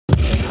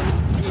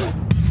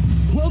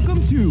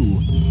Welcome to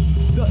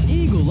the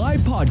Eagle Eye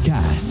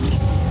Podcast,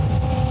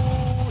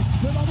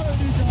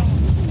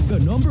 the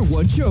number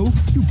one show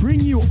to bring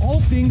you all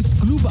things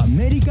Club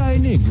America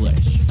in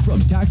English, from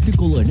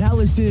tactical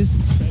analysis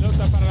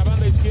Pelota para la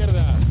banda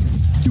izquierda.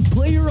 to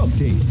player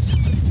updates.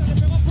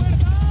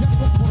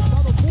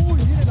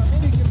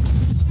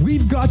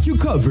 We've got you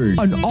covered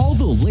on all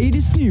the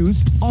latest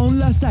news on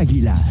Las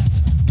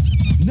Águilas.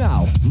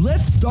 Now,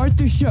 let's start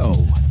the show.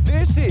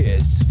 This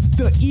is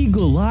the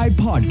Eagle Eye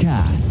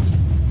Podcast.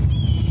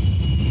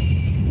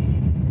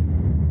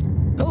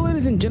 Hello,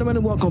 ladies and gentlemen,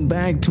 and welcome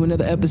back to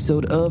another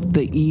episode of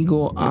the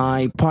Eagle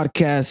Eye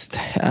Podcast.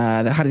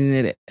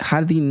 The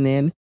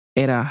Jardine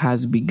era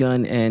has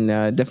begun and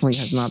definitely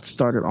has not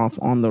started off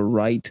on the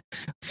right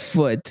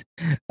foot.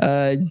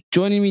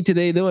 Joining me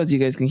today, though, as you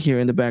guys can hear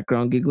in the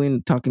background,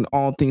 giggling, talking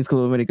all things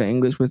Club America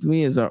English with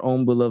me, is our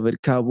own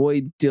beloved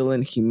cowboy,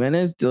 Julian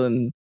Quiñones.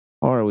 Dylan,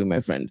 how are we, my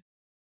friend?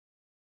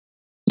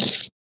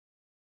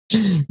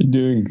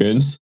 Doing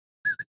good.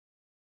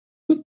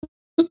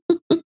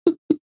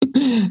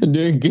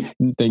 Doing good.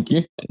 Thank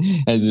you.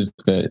 As if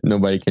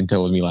nobody can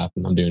tell with me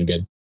laughing. I'm doing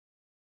good.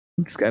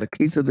 He's got a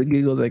case of the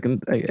giggles. I can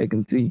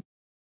see.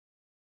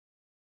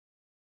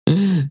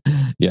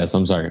 Yes,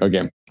 I'm sorry.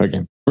 Okay.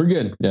 We're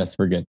good. Yes,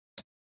 we're good.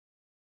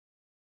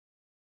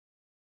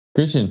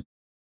 Christian.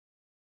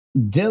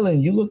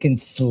 Dylan, you looking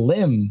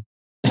slim,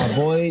 my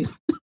boy.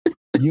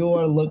 You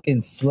are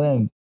looking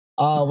slim.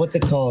 What's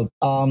it called?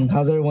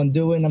 How's everyone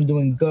doing? I'm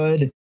doing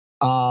good.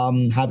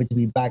 Happy to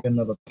be back on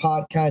another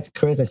podcast.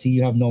 Chris, I see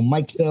you have no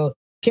mic still.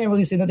 Can't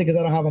really say nothing because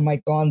I don't have a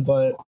mic on,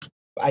 but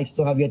I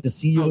still have yet to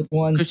see you with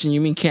one. Christian,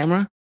 you mean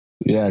camera?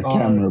 Yeah,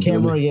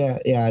 camera.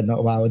 Yeah.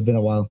 No, wow, it's been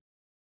a while.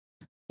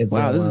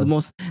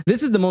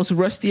 This is the most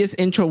rustiest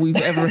intro we've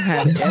ever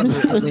had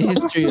ever in the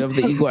history of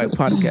the Eagle Eye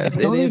Podcast.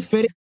 It's only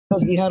fitting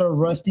because we had a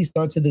rusty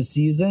start to the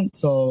season,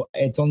 so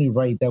it's only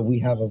right that we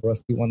have a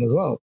rusty one as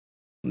well.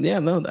 Yeah,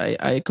 no,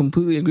 I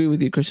completely agree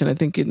with you, Christian. I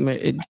think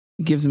it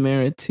gives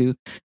merit to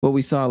what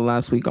we saw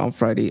last week on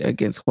Friday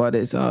against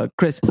Juarez.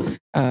 Chris,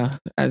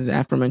 as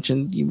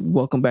aforementioned,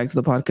 welcome back to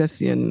the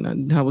podcast.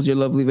 And how was your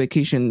lovely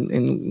vacation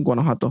in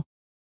Guanajuato?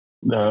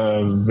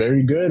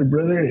 Very good,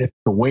 brother. It's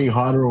way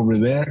hotter over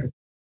there.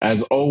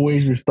 As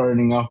always, we're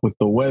starting off with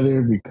the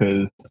weather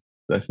because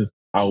that's just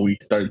how we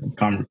start this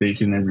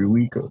conversation every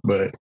week.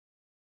 But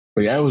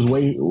yeah,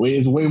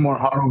 it's way more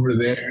hot over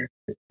there.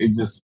 It's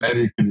just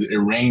better because it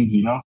rains,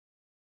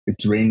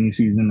 It's rainy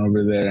season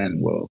over there, and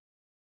it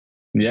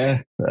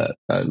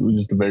was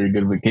just a very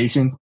good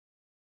vacation.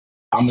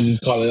 I'm gonna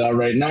just call it out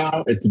right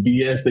now. It's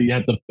BS that you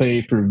have to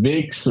pay for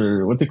VIX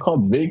or what's it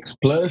called, VIX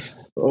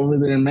Plus over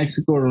there in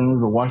Mexico in order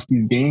to watch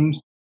these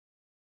games.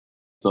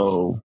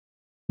 So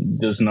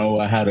just know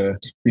I had a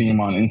stream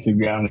on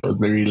Instagram. It was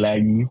very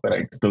laggy, but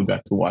I still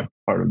got to watch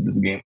part of this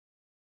game.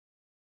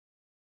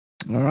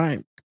 All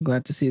right.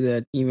 Glad to see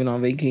that even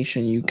on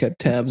vacation, you kept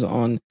tabs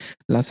on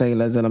Las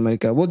Águilas del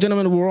América. Well,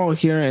 gentlemen, we're all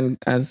here. And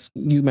as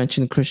you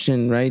mentioned,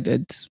 Christian, right?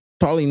 It's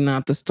probably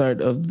not the start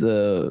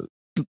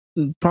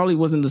probably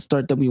wasn't the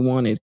start that we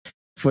wanted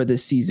for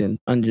this season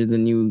under the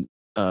new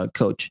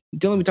coach.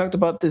 Dylan, we talked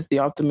about this, the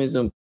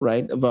optimism,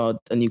 right?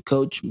 About a new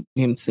coach,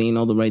 him saying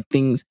all the right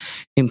things,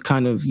 him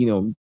kind of,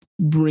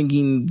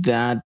 bringing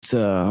that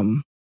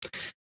kind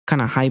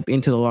of hype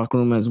into the locker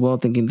room as well,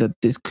 thinking that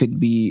this could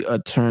be a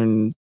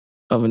turn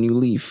of a new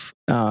leaf.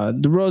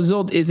 The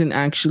result isn't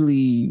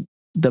actually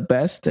the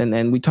best.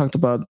 And we talked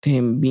about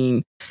him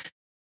being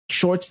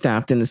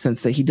short-staffed in the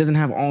sense that he doesn't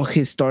have all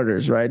his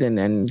starters, right?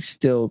 And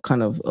still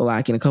kind of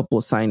lacking a couple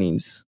of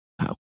signings.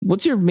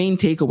 What's your main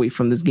takeaway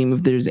from this game,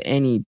 if there's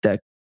any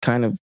that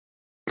kind of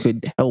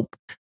could help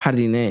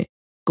Jardine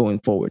going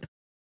forward?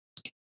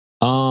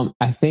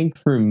 I think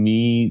for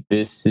me,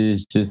 it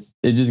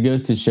just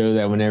goes to show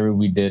that whenever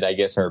we did, I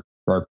guess, our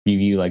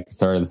preview, like the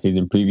start of the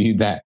season preview,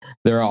 that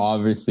there are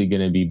obviously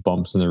going to be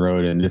bumps in the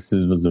road, and this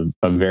was a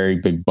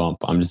very big bump.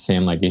 I'm just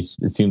saying, like, it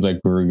seems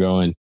like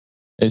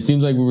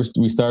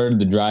we started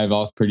the drive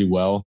off pretty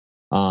well,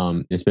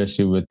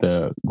 especially with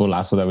the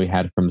golazo that we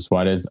had from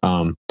Juarez.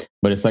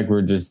 But it's like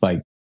we're just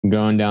like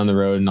going down the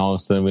road, and all of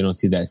a sudden we don't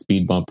see that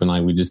speed bump, and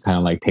like we just kind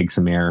of like take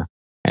some air,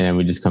 and then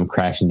we just come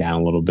crashing down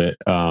a little bit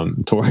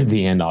toward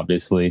the end,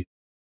 obviously.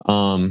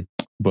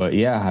 But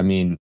yeah, I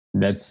mean,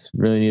 that's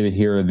really neither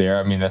here or there.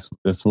 I mean, that's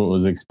what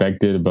was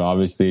expected, but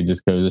obviously it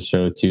just goes to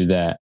show too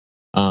that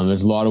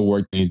there's a lot of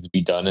work that needs to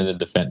be done in the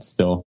defense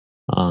still.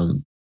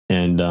 From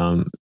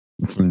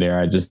there,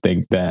 I just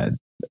think that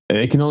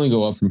it can only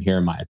go up from here,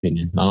 in my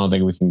opinion. I don't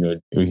think we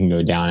can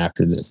go down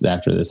after this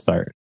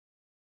start.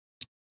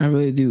 I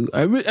really do.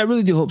 I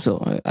really do hope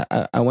so.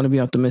 I want to be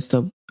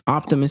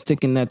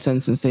optimistic in that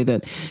sense and say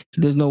that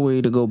there's no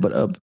way to go but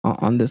up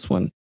on this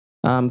one.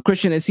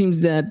 Christian, it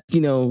seems that,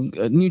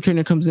 a new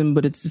trainer comes in,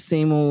 but it's the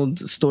same old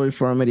story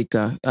for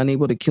America,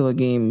 unable to kill a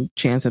game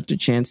chance after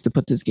chance to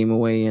put this game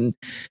away. And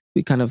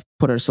we kind of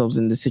put ourselves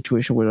in this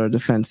situation where our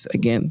defense,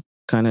 again,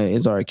 kind of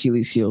is our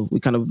Achilles heel. We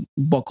kind of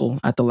buckle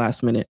at the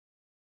last minute.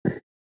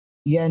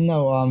 Yeah,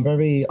 no,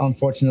 very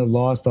unfortunate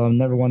loss.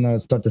 Never want to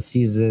start the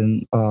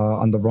season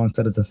on the wrong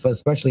side of the foot,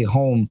 especially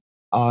home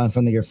in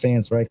front of your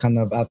fans, right? Kind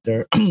of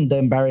after the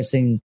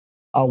embarrassing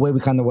way we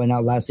kind of went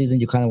out last season,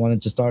 you kind of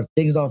wanted to start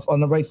things off on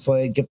the right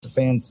foot, give the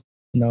fans,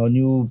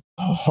 new,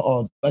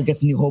 I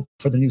guess, new hope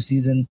for the new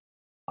season.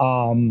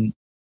 Um,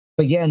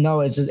 but yeah, no,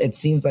 it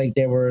seems like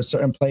there were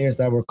certain players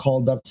that were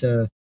called up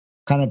to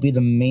kind of be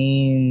the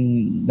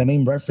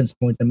main reference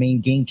point, the main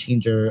game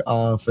changer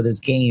for this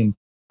game.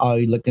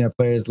 You're looking at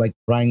players like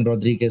Brian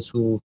Rodriguez,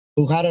 who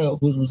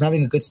was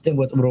having a good stint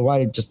with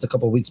Uruguay just a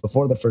couple of weeks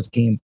before the first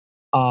game.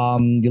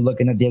 You're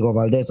looking at Diego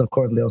Valdez, of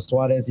course, Leo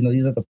Suarez.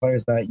 These are the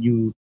players that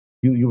you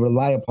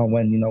rely upon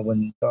when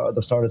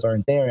the starters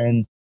aren't there.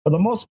 And for the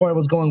most part, it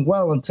was going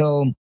well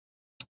until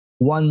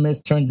one miss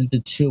turned into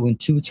two, and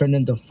two turned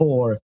into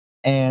four.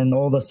 And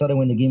all of a sudden,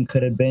 when the game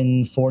could have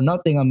been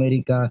 4-0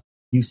 America,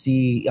 you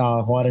see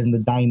Juarez in the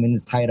diamond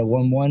is tied at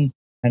 1-1,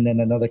 and then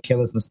another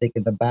careless mistake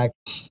in the back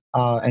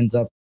ends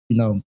up,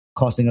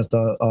 costing us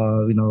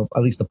the,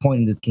 at least a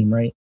point in this game,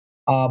 right?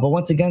 But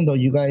once again, though,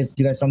 you guys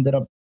summed it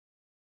up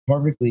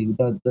perfectly.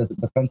 The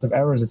defensive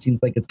errors, it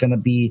seems like it's going to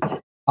be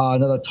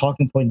another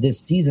talking point this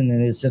season,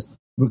 and it's just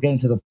we're getting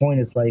to the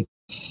point. It's like,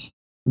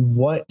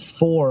 what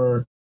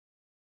for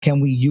can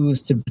we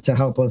use to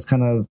help us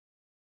kind of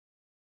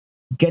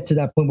get to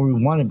that point where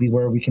we want to be,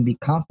 where we can be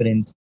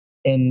confident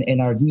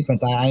in our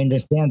defense? I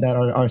understand that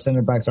our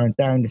center backs aren't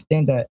there. I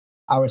understand that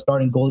our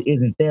starting goalie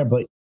isn't there,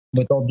 but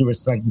with all due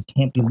respect, you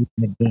can't be losing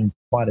the game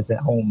spot is at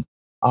home.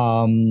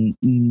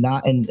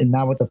 Not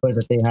with the players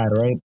that they had,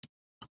 right?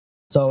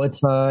 So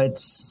it's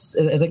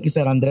like you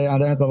said, Andre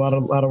has a lot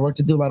of work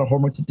to do, a lot of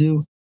homework to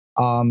do.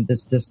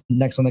 This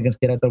next one against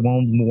Queretaro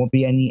won't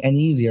be any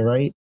easier,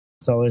 right?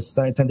 So it's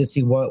time to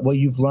see what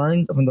you've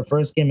learned from the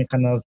first game and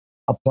kind of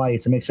apply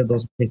it to make sure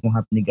those mistakes won't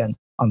happen again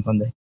on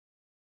Sunday.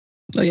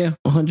 Oh yeah,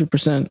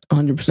 100%,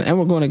 100%. And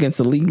we're going against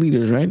the league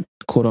leaders, right?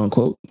 Quote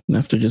unquote,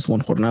 after just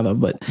one jornada.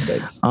 But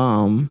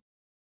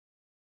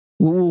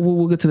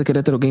we'll get to the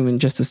Querétaro game in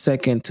just a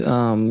second.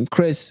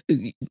 Chris,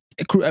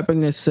 Crew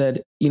Epicness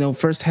said,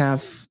 first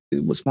half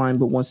it was fine,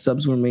 but once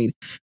subs were made,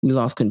 we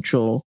lost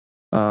control.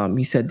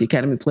 He said the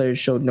academy players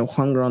showed no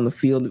hunger on the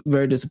field.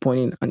 Very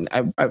disappointing. And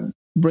I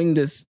bring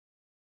this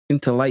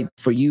into light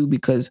for you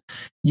because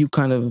you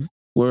kind of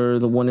were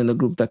the one in the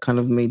group that kind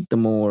of made the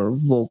more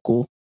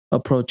vocal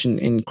approach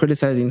in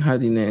criticizing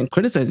Jardine and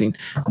criticizing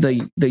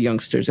the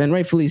youngsters, and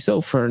rightfully so,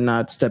 for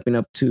not stepping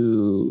up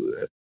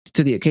to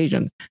the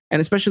occasion. And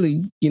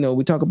especially,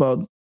 we talk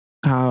about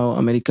how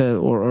America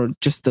or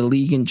just the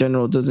league in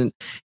general doesn't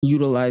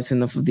utilize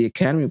enough of the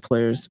academy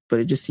players, but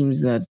it just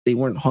seems that they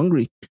weren't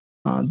hungry.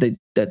 They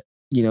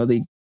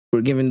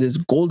were given this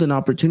golden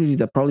opportunity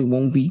that probably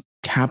won't be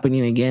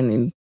happening again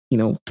in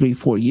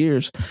 3-4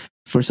 years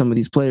for some of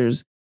these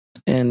players,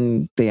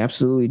 and they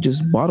absolutely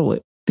just bottle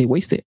it. They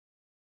waste it.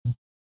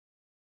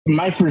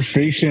 My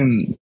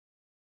frustration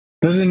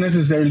doesn't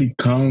necessarily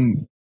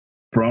come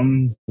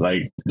from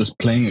like just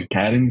playing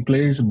academy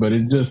players, but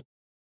it's just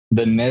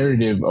the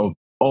narrative of,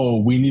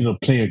 we need to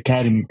play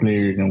academy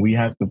players and we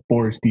have to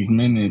force these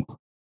minutes.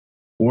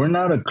 We're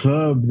not a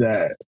club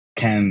that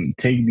can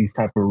take these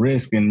type of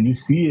risks, and you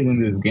see it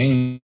in this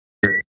game.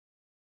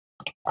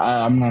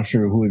 I'm not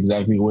sure who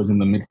exactly was in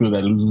the midfield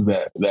that loses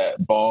that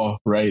ball,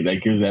 right?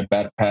 That gives that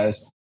bad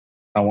pass.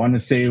 I want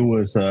to say it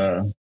was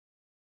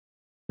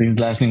his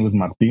last name was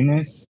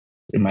Martinez.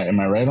 Am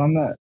I right on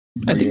that?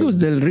 I think it was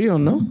Del Rio,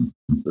 no?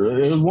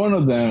 It was one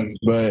of them,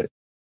 but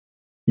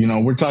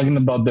we're talking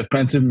about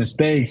defensive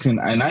mistakes, and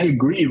I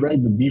agree,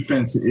 right? The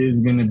defense is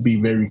going to be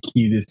very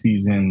key this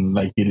season,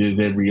 like it is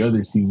every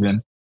other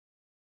season.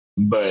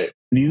 But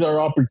these are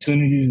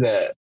opportunities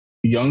that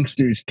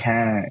youngsters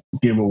can't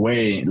give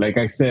away. Like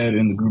I said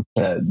in the group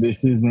chat,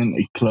 this isn't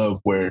a club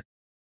where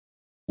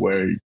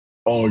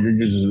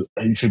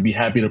you should be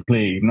happy to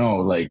play. No,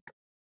 like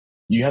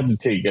you have to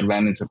take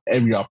advantage of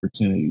every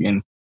opportunity.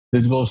 And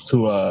this goes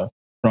to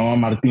Raul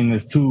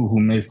Martinez too, who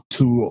missed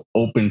 2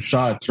 open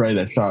shots, right?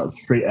 That shot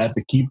straight at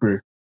the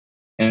keeper.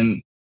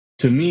 And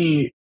to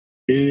me,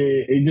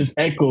 it just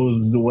echoes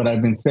what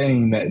I've been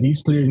saying, that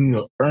these players need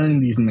to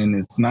earn these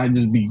minutes, not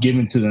just be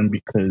given to them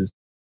because,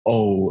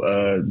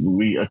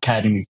 we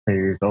academy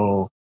players.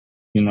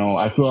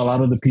 I feel a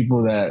lot of the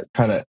people that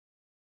try to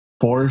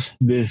force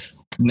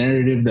this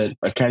narrative that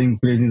academy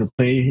players need to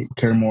play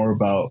care more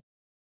about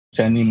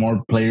sending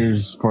more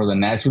players for the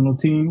national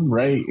team,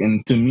 right?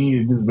 And to me,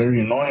 it's just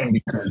very annoying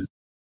because,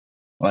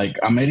 like,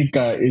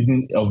 America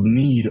isn't of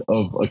need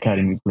of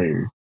academy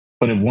players.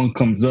 But if one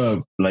comes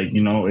up, like,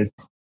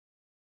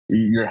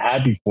 you're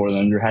happy for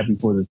them. You're happy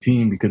for the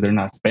team because they're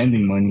not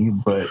spending money.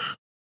 But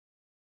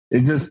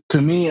it just,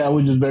 to me, I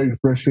was just very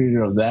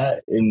frustrated of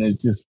that. And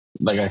it's just,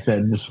 like I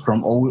said, just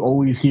from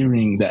always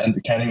hearing that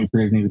academy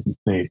players need to be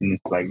played. And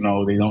it's like,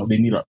 no, they don't. They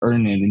need to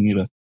earn it.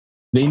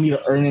 They need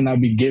to earn it,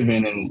 not be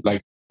given. And,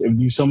 like,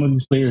 if some of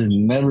these players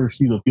never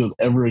see the field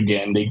ever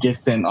again, they get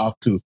sent off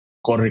to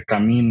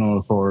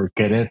Correcaminos or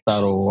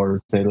Querétaro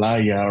or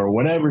Celaya or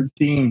whatever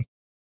team,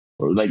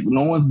 or like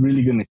no one's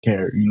really gonna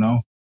care,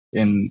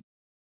 And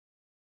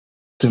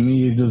to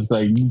me, it's just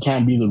like you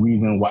can't be the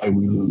reason why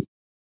we lose.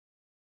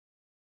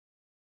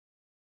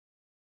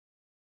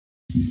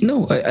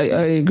 No, I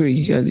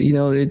agree.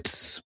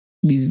 It's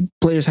these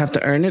players have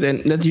to earn it,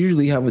 and that's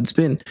usually how it's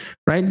been,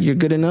 right? You're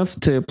good enough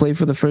to play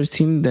for the first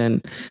team,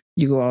 then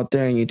you go out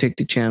there and you take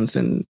the chance.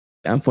 And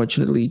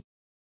unfortunately,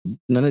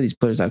 none of these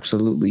players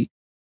absolutely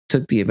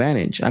took the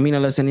advantage. I mean,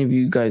 unless any of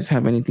you guys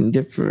have anything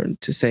different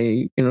to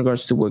say in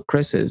regards to what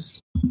Chris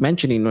is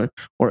mentioning,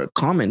 or a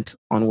comment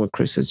on what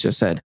Chris has just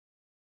said.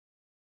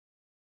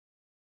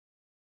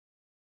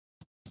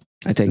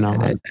 I take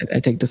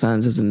the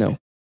silence as a no.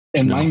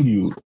 And mind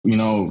you,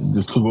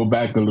 just to go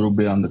back a little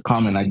bit on the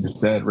comment I just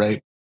said, right,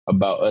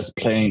 about us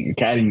playing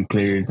academy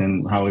players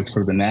and how it's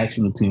for the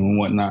national team and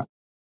whatnot.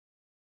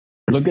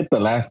 Look at the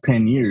last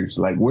 10 years.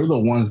 Like, we're the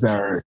ones that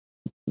are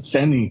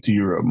sending to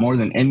Europe more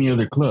than any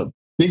other club.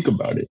 Think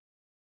about it.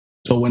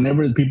 So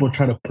whenever people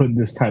try to put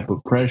this type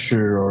of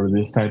pressure or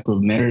this type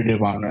of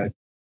narrative on us,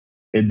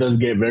 it does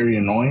get very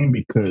annoying,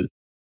 because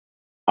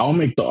I'll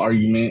make the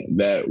argument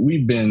that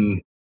we've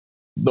been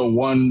the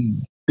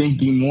one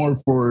thinking more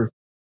for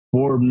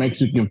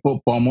Mexican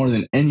football more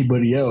than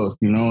anybody else,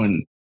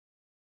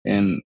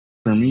 and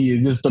for me,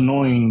 it's just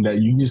annoying that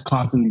you just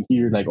constantly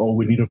hear like, oh,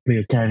 we need to play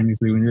academy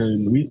play.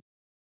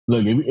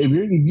 Look, if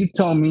you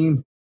tell me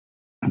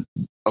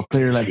a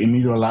player like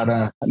Emilio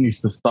Lara needs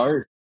to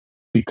start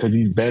because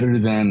he's better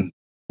than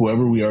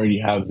whoever we already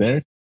have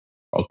there,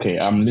 okay,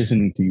 I'm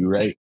listening to you,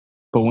 right?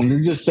 But when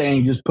you're just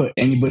saying just put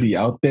anybody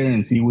out there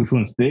and see which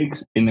one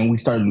sticks, and then we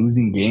start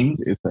losing games,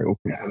 it's like,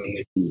 okay, I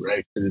mean, it's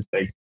right, because it's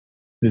like,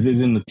 this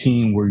isn't a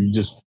team where you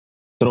just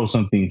throw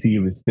something and see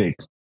if it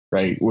sticks,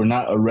 right? We're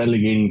not a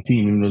relegating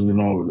team, even though there's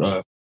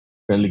no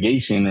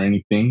relegation or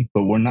anything,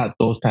 but we're not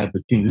those type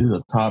of teams. This is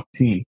a top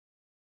team.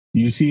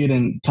 You see it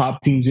in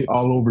top teams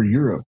all over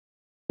Europe.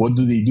 What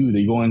do?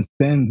 They go and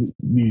send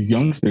these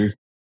youngsters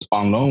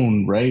on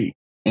loan, right?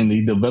 And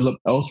they develop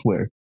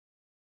elsewhere.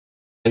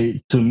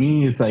 To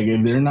me, it's like,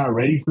 if they're not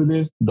ready for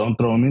this, don't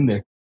throw them in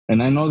there.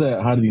 And I know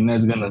that Jardine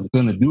is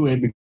gonna do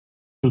it,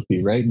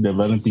 because, right?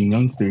 Developing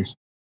youngsters.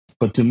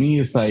 But to me,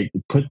 it's like,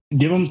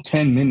 give them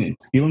 10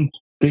 minutes, give them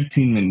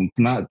 15 minutes,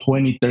 not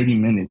 20, 30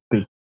 minutes,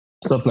 because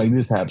stuff like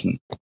this happens.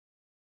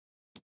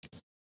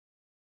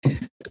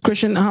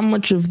 Christian, how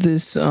much of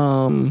this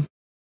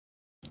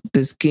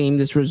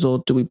this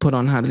result do we put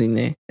on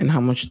Jardine, and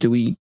how much do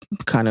we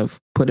kind of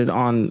put it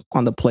on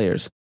the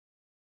players?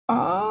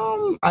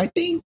 I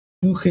think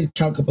you could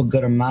chalk up a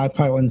good amount. I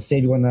probably wouldn't say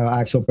you want the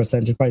actual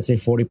percentage, probably say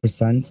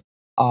 40%.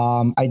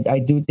 I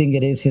do think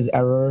it is his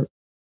error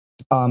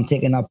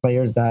taking out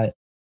players that,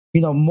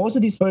 most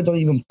of these players don't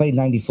even play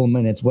 90 full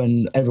minutes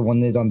when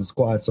everyone is on the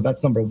squad. So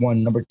that's number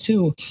one. Number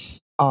two,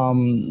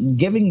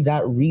 giving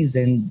that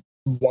reason,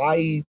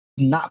 why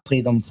not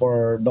play them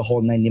for the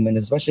whole 90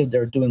 minutes, especially if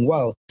they're doing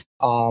well.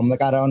 I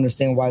don't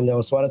understand why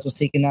Leo Suarez was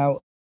taken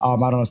out. I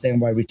don't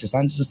understand why Richard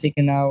Sanchez was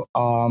taken out.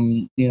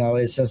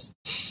 It's just,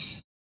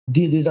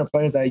 these are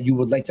players that you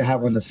would like to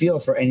have on the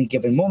field for any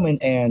given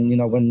moment. And,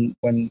 when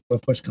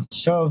push comes to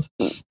shove,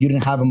 you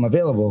didn't have them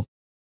available.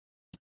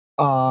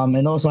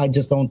 And also, I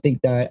just don't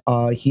think that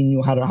he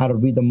knew how to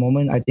read the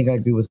moment. I think I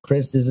agree with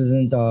Chris. This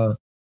isn't a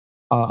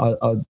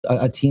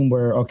team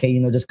where, okay,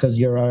 just because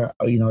you're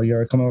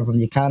coming over from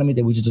the academy,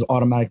 that we should just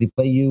automatically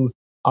play you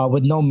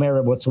with no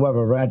merit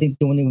whatsoever, right? I think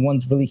the only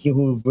ones really here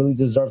who really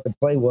deserved to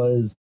play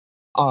was,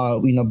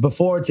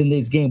 before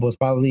today's game was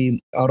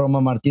probably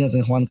Roma Martinez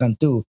and Juan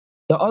Cantu.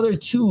 The other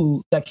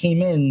two that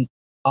came in,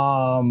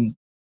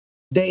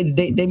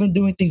 they've been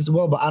doing things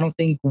well, but I don't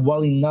think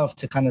well enough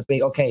to kind of say,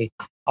 okay,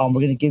 we're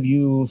going to give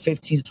you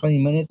 15 to 20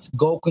 minutes,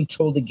 go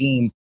control the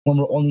game when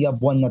we're only up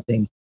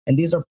 1-0. And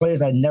these are players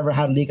that never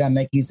had Liga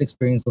MX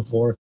experience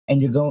before,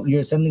 and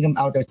you're sending them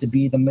out there to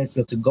be the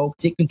midfield, to go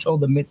take control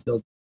of the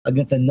midfield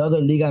against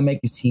another Liga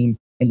MX team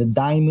in the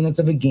dying minutes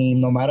of a game.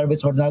 No matter if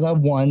it's Jornada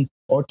 1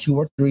 or 2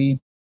 or 3,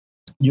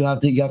 you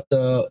have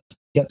to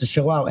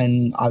show out.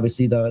 And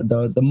obviously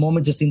the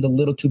moment just seemed a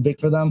little too big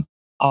for them.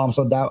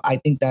 So that, I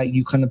think that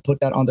you kind of put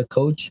that on the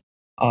coach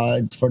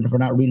for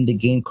not reading the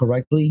game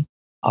correctly.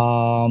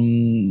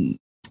 And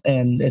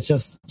it's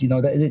just,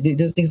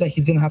 there's things that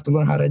he's going to have to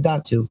learn how to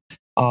adapt to.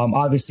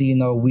 Obviously,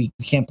 we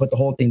can't put the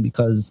whole thing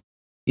because,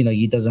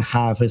 he doesn't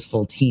have his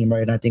full team,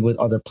 right? And I think with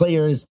other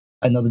players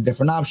and other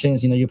different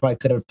options, you probably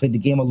could have played the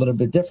game a little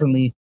bit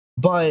differently.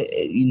 But,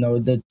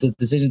 the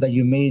decisions that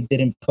you made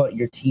didn't put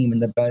your team in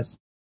the best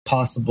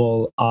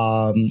possible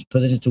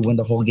position to win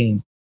the whole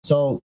game.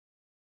 So,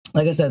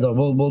 like I said, though,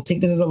 we'll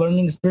take this as a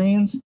learning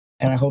experience.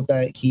 And I hope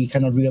that he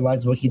kind of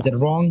realized what he did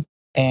wrong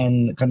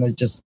and kind of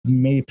just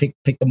maybe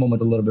pick the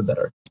moment a little bit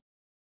better.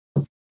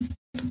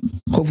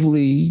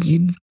 Hopefully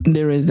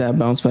there is that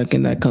bounce back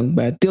and that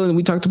comeback. Dylan,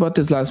 we talked about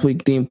this last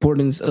week, the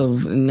importance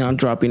of not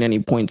dropping any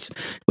points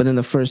within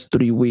the first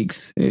 3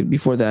 weeks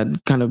before that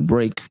kind of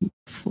break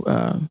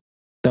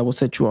that will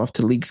set you off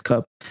to Leagues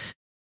Cup.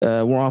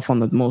 We're off on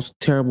the most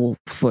terrible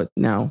foot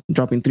now,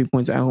 dropping 3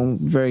 points at home.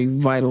 Very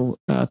vital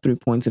 3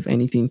 points, if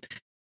anything.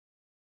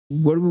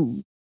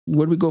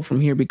 where do we go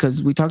from here?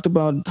 Because we talked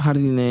about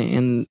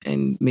Jardine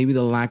and maybe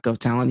the lack of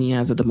talent he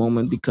has at the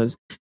moment because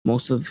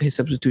most of his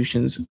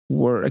substitutions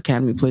were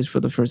academy plays for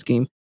the first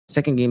game.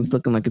 Second game is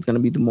looking like it's going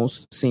to be the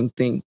most same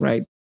thing,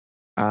 right?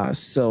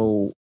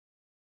 So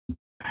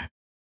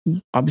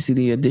obviously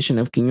the addition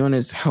of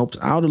Quiñones helps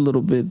out a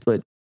little bit,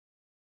 but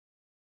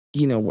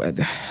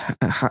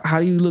how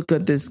do you look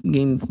at this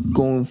game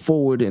going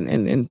forward?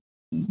 And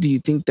do you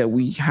think that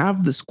we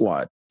have the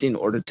squad in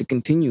order to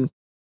continue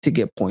to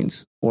get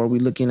points, or are we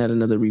looking at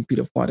another repeat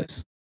of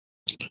Juarez?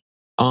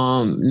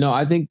 No,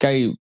 I think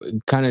I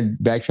kind of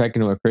backtracking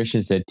to what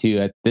Christian said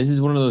too. This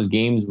is one of those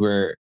games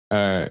where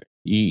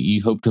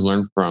you hope to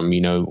learn from,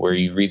 where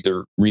you read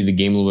the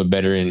game a little bit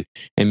better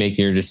and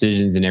making your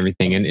decisions and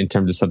everything in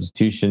terms of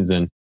substitutions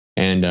and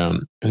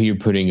who you're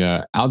putting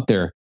out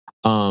there.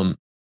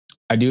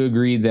 I do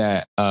agree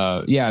that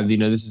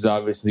this is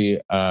obviously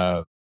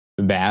a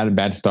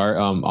bad start.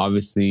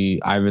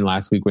 Obviously, Ivan,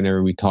 last week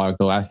the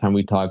last time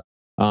we talked,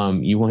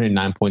 you wanted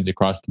 9 points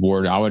across the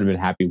board. I would have been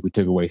happy if we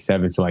took away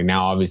 7. So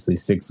now obviously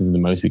 6 is the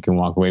most we can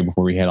walk away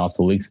before we head off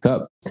the League's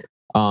Cup.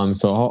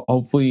 So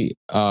hopefully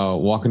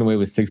walking away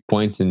with 6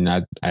 points, and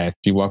if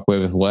you walk away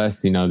with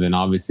less, then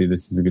obviously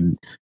this is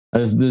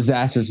a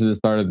disaster to the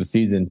start of the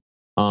season.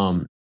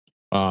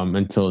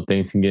 Until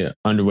things can get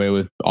underway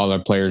with all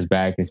our players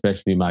back,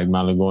 especially like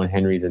Malago and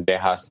Henry's and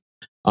Dejas.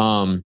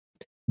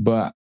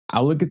 But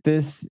I look at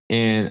this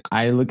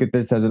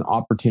as an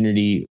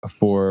opportunity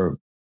for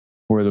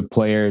the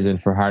players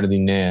and for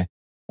Jardine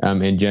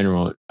in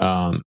general.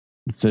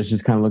 So it's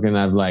just kind of looking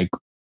at like,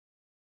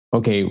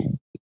 okay,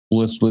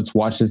 let's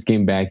watch this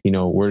game back.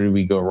 Where did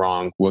we go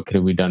wrong? What could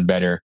have we done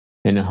better?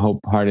 And I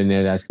hope Jardine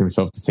is asking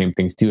himself the same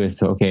things too. As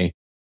to, okay,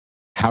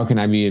 how can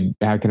I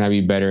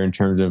be better in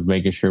terms of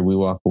making sure we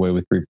walk away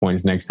with 3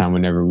 points next time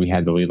whenever we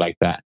had the lead like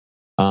that?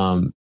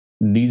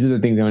 These are the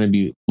things I'm going to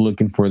be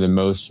looking for the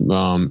most.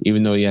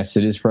 Even though, yes,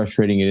 it is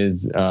frustrating. It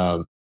is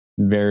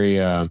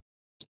very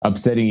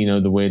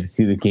upsetting, the way to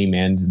see the game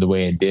end the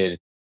way it did.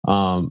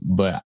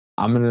 But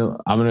I'm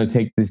gonna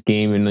take this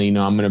game and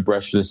I'm gonna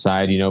brush it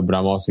aside, but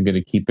I'm also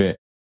gonna keep it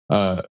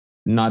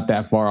not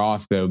that far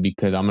off though,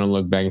 because I'm gonna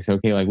look back and say,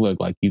 okay, look,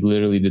 you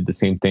literally did the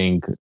same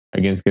thing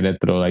against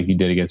Queretaro like you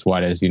did against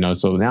Juarez,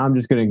 So now I'm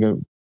just gonna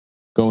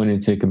going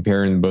into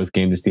comparing both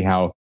games to see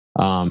how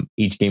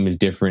each game is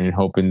different and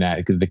hoping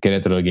that the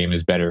Queretaro game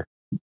is better.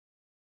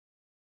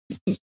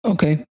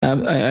 Okay,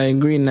 I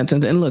agree in that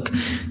sense. And look,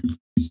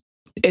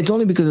 it's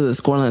only because of the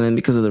scoreline and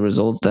because of the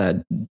result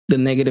that the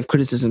negative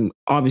criticism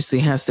obviously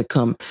has to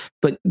come.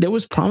 But there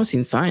was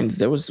promising signs.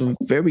 There was some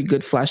very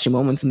good flashy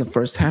moments in the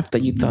first half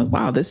that you thought,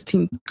 wow, this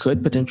team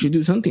could potentially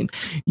do something.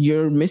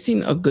 You're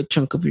missing a good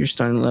chunk of your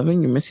starting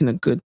 11. You're missing a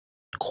good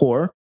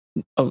core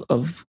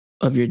of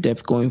your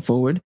depth going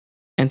forward.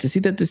 And to see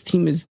that this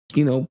team is,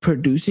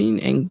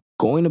 producing and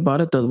going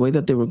about it the way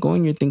that they were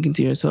going, you're thinking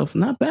to yourself,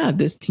 not bad.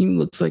 This team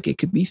looks like it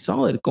could be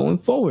solid going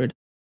forward.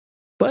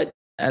 But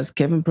as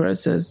Kevin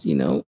Perez says,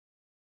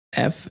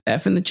 F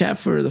in the chat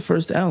for the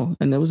first L.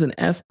 And there was an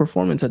F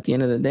performance at the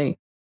end of the day.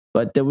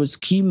 But there was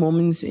key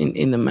moments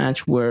in the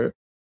match where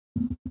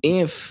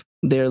if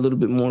they're a little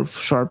bit more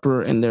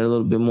sharper and they're a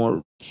little bit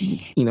more,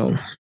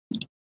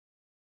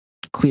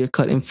 clear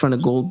cut in front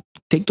of goal,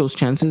 take those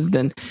chances,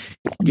 then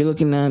you're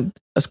looking at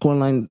a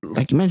scoreline,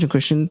 like you mentioned,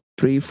 Christian,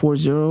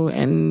 3-4-0,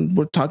 and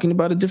we're talking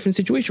about a different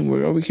situation.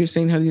 We're over here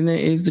saying Jardine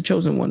is the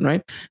chosen one,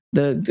 right?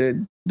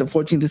 The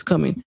 14th is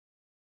coming.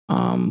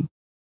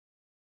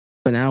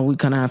 But now we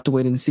kind of have to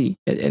wait and see.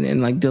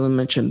 And like Dylan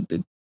mentioned,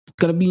 it's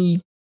going to be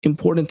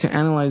important to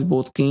analyze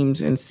both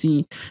games and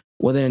see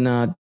whether or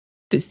not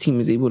this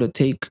team is able to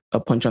take a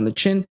punch on the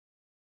chin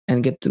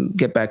and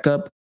get back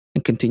up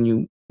and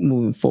continue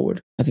moving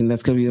forward. I think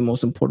that's going to be the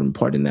most important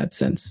part in that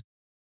sense.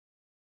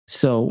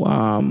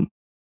 So,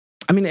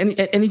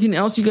 anything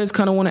else you guys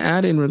kind of want to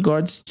add in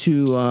regards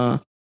to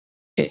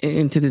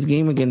into this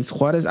game against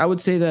Juarez? I would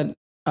say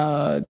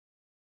that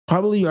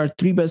probably our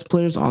 3 best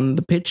players on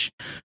the pitch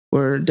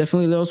were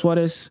definitely Leo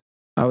Suarez.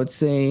 I would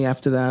say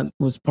after that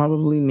was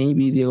probably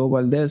maybe Diego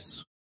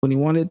Valdez when he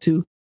wanted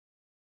to.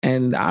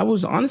 And I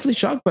was honestly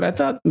shocked, but I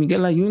thought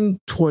Miguel Ayun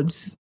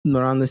towards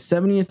around the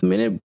 70th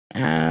minute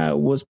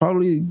was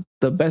probably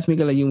the best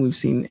Miguel Ayun we've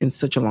seen in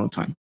such a long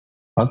time.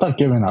 I thought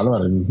Kevin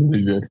Alvarez was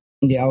really good.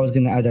 Yeah, I was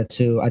going to add that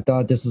too. I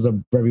thought this was a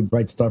very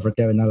bright start for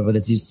Kevin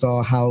Alvarez. You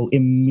saw how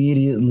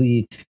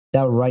immediately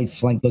that right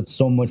flank looked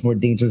so much more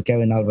dangerous,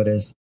 Kevin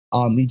Alvarez.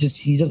 He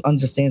just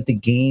understands the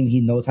game.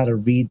 He knows how to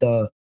read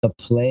the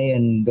play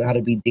and how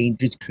to be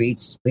dangerous, create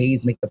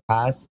space, make the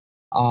pass.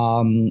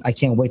 I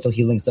can't wait till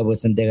he links up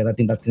with Sendejas. I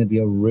think that's going to be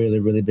a really,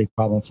 really big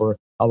problem for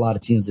a lot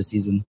of teams this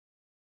season.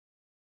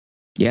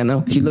 Yeah,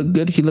 no, he looked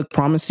good. He looked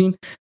promising.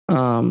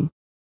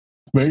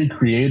 Very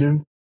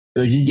creative.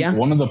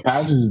 One of the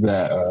passes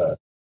that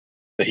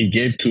he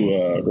gave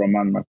to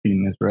Roman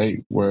Martinez,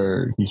 right,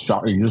 where he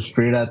just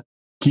straight at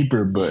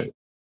keeper. But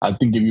I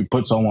think if you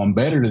put someone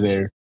better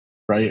there,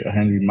 right,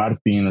 Henry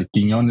Martin or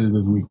Quiñones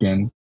this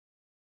weekend,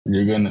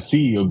 you're gonna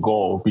see a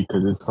goal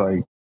because it's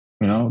like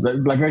You know,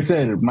 like I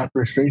said, my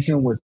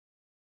frustration with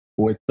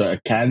the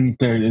academy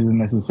players isn't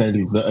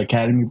necessarily the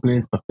academy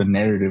players, but the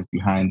narrative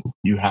behind it.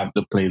 You have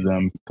to play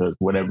them because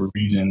whatever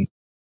reason,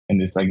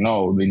 and it's like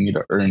no, they need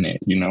to earn it.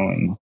 You know,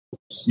 and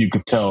you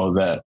could tell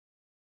that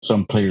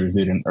some players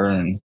didn't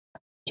earn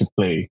to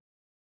play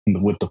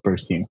with the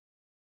first team.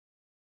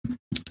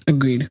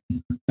 Agreed.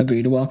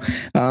 Well,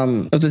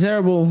 it was a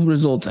terrible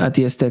result at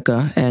the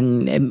Azteca,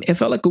 and it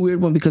felt like a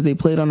weird one because they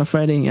played on a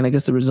Friday, and I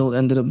guess the result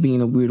ended up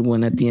being a weird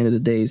one at the end of the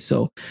day.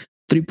 So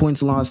 3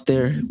 points lost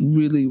there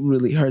really,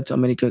 really hurts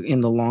America in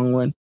the long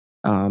run.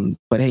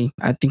 But hey,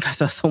 I think I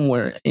saw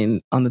somewhere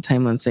on the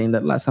timeline saying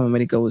that last time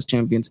America was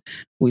champions,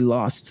 we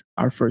lost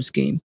our first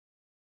game.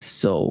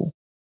 So,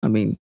 I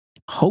mean,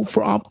 hope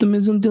for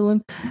optimism,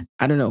 Dylan.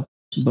 I don't know,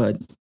 but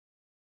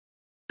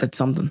that's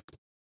something.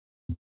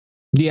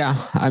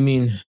 Yeah, I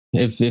mean,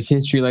 if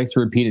history likes to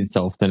repeat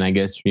itself, then I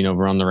guess,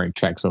 we're on the right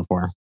track so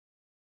far.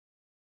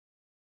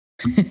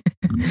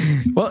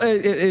 Well,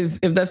 if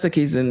that's the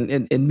case, then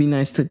it'd be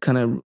nice to kind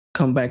of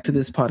come back to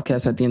this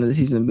podcast at the end of the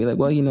season and be like,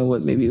 well, you know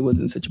what, maybe it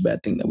wasn't such a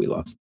bad thing that we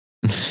lost.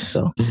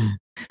 So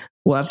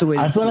we'll have to wait.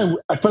 I feel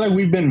like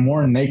we've been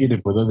more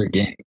negative with other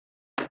games,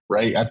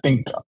 right? I've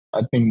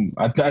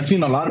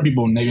seen a lot of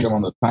people negative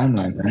on the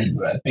timeline, right?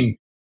 But I think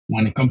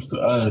when it comes to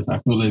us, I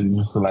feel like it's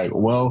just like,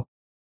 well,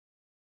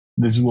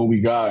 this is what we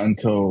got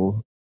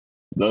until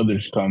the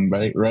others come,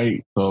 right?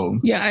 So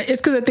yeah, it's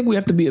because I think we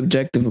have to be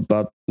objective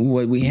about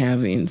what we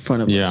have in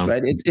front of us,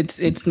 right?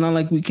 It's not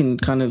like we can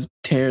kind of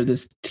tear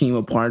this team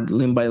apart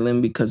limb by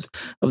limb because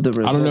of the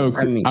result.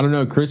 I don't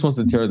know. Chris wants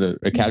to tear the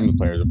academy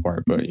players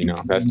apart, but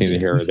that's neither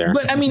here or there.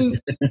 But I mean,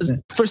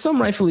 for some,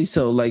 rightfully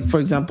so. Like for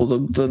example,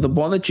 the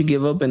ball that you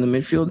give up in the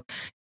midfield.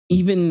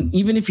 Even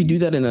if you do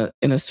that in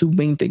a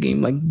sub-20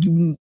 game, like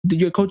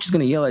your coach is going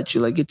to yell at you.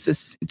 Like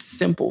it's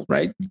simple,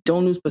 right?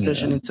 Don't lose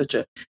possession in such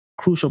a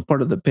crucial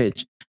part of the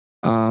pitch.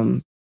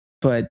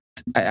 But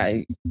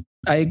I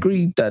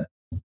agree that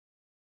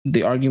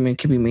the argument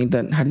can be made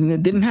that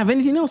Jardine didn't have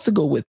anything else to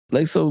go with.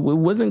 Like so, it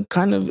was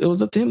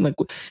up to him. Like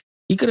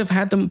he could have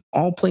had them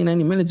all play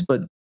 90 minutes,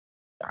 but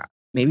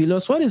maybe Leo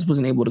Suarez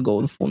wasn't able to go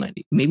the full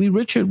 90. Maybe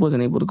Richard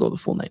wasn't able to go the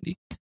full 90.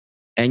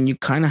 And you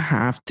kind of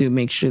have to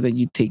make sure that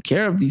you take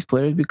care of these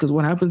players because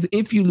what happens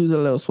if you lose a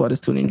Leo Suarez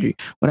to an injury?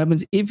 What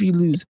happens if you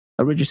lose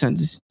a Richard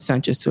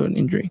Sanchez to an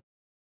injury?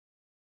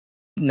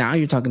 Now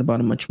you're talking about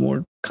a much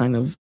more kind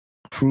of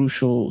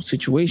crucial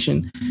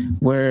situation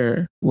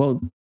where, well,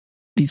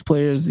 these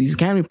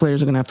academy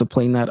players are going to have to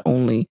play not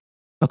only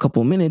a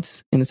couple of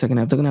minutes in the second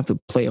half, they're going to have to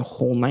play a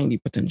whole 90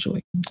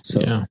 potentially. So,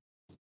 yeah.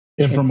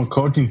 And from a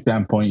coaching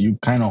standpoint, you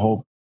kind of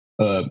hope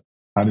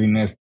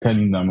Jardine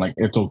telling them like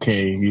it's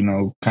okay,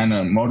 kind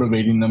of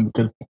motivating them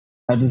because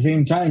at the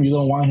same time you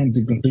don't want him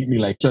to completely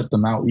like shut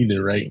them out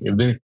either, right?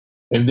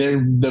 If they're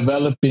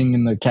developing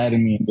in the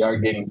academy and they are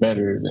getting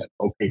better, then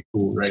okay,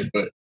 cool, right?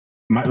 But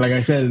like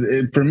I said,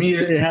 for me,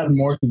 it has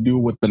more to do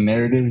with the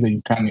narratives that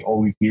you kind of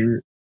always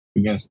hear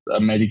against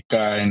America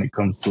and it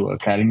comes to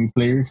academy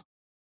players.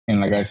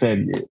 And like I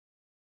said,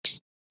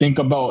 think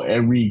about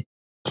every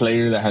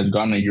player that has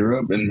gone to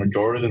Europe, and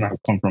majority of them have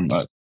come from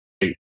us.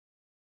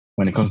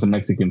 When it comes to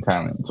Mexican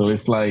talent. So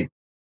it's like,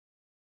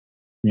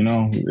 I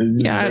don't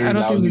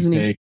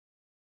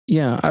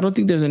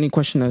think there's any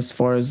question as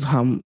far as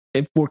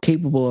if we're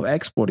capable of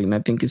exporting. I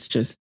think it's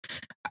just,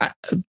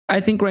 I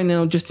think right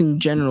now, just in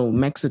general,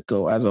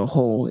 Mexico as a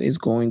whole is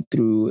going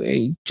through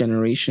a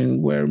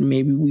generation where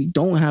maybe we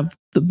don't have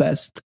the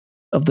best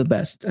of the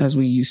best as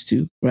we used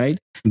to, right?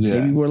 Yeah.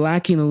 Maybe we're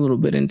lacking a little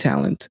bit in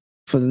talent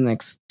for the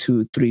next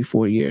 2, 3,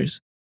 4 years.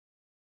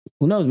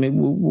 Who knows? Maybe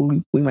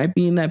we might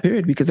be in that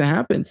period because it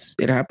happens.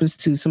 It happens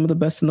to some of the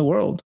best in the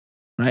world,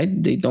 right?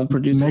 They don't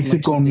produce.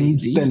 Mexico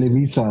needs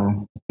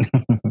Televisa.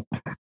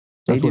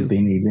 That's what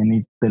they need. They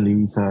need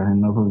Televisa.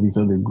 Enough of these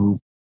other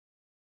groups.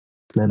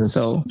 Let us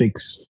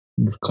fix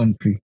this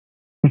country.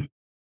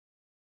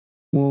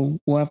 We'll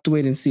have to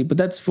wait and see. But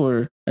that's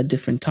for a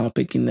different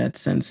topic in that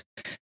sense.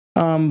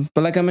 But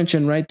like I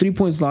mentioned, right, 3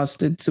 points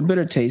lost. It's a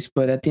bitter taste,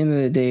 but at the end of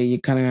the day, you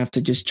kind of have to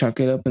just chalk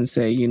it up and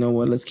say, you know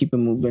what, let's keep it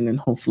moving, and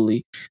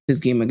hopefully this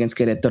game against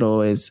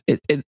Queretaro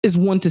is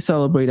one to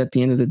celebrate at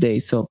the end of the day.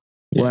 So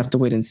we'll have to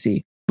wait and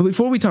see. But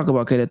before we talk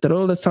about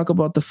Queretaro, let's talk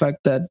about the fact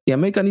that the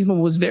Americanismo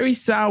was very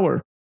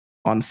sour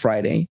on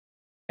Friday,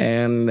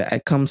 and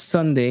come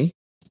Sunday,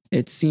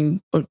 it seemed,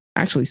 or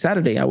actually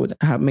Saturday, I would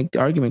make the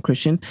argument,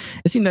 Christian.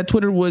 It seemed that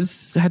Twitter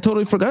had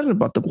totally forgotten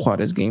about the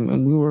Juarez game,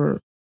 and we were.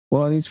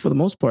 Well, at least for the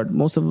most part,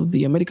 most of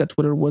the America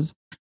Twitter was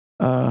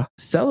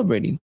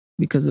celebrating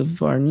because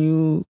of our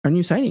new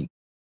signing.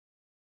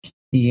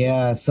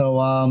 Yeah, so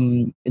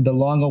the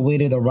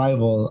long-awaited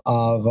arrival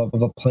of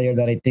a player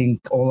that I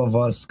think all of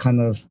us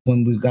kind of,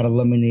 when we got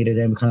eliminated,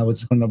 and kind of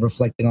was kind of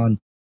reflecting on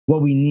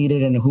what we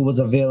needed and who was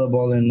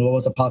available and what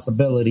was a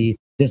possibility.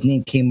 This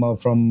name came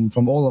up from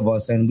all of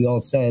us, and we all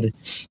said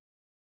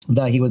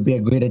that he would be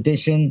a great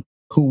addition.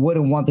 Who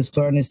wouldn't want this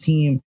player on his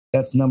team?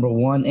 That's number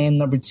one. And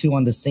number two,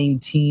 on the same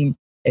team,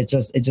 it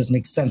just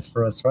makes sense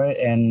for us, right?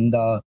 And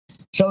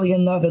surely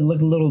enough, it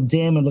looked a little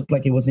dim. It looked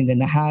like it wasn't going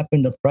to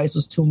happen. The price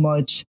was too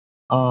much.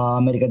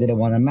 America didn't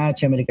want to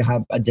match. America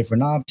had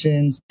different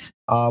options.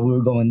 We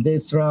were going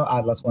this route.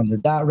 Atlas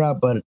wanted that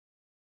route. But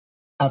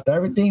after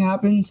everything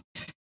happened,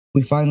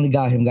 we finally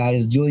got him,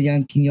 guys.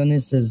 Julian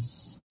Quiñones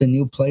is the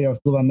new player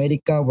of Club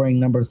America, wearing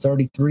number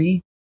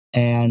 33.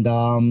 And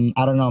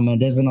I don't know, man.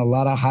 There's been a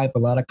lot of hype, a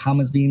lot of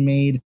comments being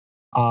made.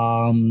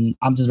 I'm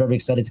just very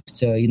excited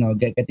to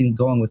get things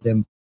going with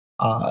him.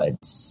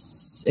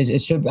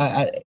 It should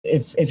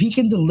if he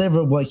can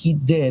deliver what he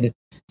did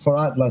for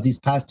Atlas these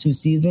past 2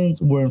 seasons,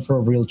 we're in for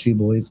a real treat,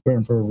 boys. We're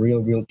in for a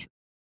real treat.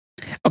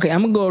 Okay,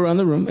 I'm gonna go around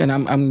the room, and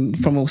I'm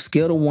from a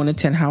scale of 1 to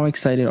 10. How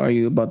excited are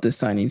you about this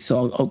signing?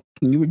 So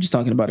you were just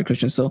talking about it,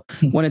 Christian. So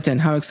 1 to 10,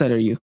 how excited are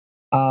you?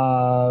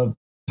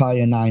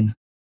 Probably a 9.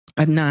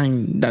 A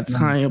 9. That's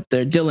high up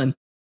there. Dylan.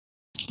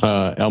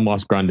 El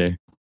Mas Grande.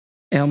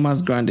 El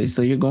Mas Grande.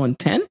 So you're going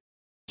 10?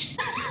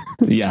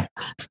 Yeah.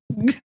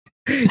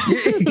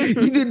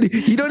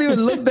 You don't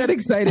even look that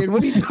excited.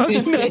 What are you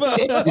talking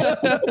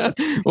about?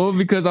 Well,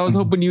 because I was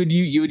hoping you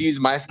would use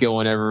my scale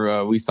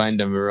whenever we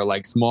signed him. We were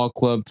like small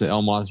club to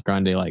El Mas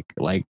Grande, like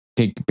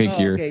pick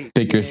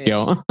your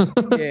scale.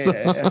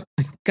 Yeah.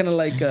 Kind of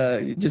like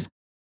just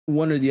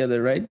one or the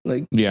other, right?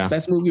 Like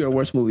best movie or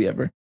worst movie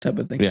ever type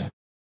of thing.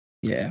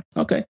 Yeah.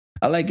 Okay,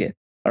 I like it.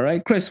 All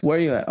right, Chris, where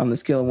are you at on the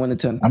scale of 1 to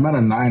 10? I'm at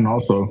a 9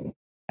 also.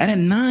 At a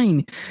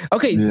 9.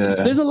 Okay,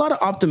 There's a lot of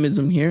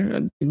optimism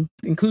here,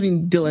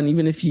 including Dylan,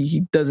 even if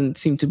he doesn't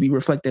seem to be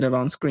reflected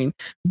on screen.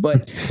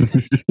 But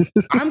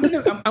I'm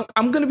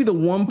gonna be the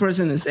one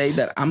person to say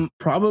that I'm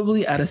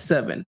probably at a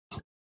 7.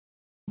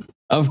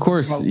 Of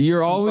course,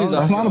 you're always.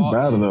 That's not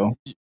bad though.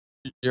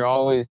 You're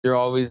always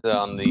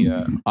on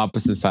the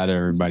opposite side of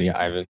everybody,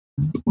 Ivan.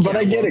 But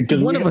I get it,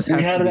 because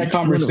we had that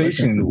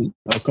conversation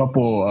a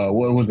couple.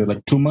 What was it,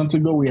 like 2 months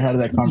ago? We had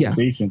that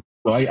conversation,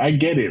 so I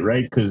get it,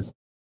 right? Because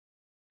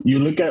you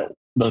look at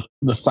the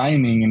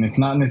signing, and it's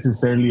not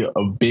necessarily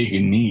a big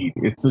need.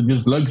 It's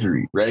just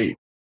luxury, right?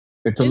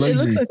 It's a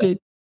luxury.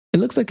 It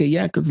looks like a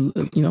because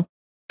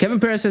Kevin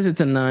Perez says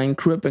it's a 9.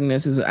 Crew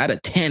Ignace is at a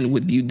 10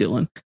 with you,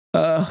 Dylan.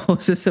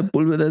 Jose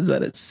Sepulveda is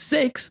at a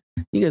 6.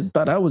 You guys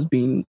thought I was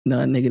being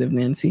negative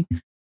Nancy.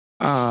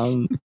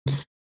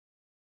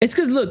 It's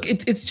because look,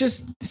 it's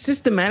just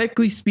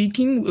systematically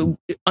speaking,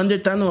 under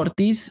Tano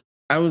Ortiz,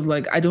 I was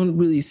like, I don't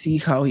really see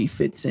how he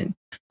fits in.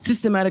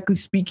 Systematically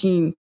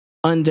speaking,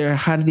 under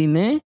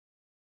Jardine,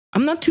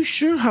 I'm not too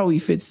sure how he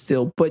fits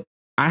still, but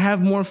I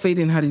have more faith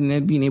in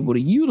Jardine being able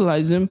to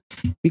utilize him,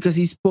 because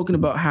he's spoken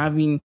about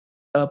having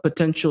a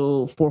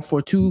potential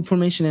 4-4-2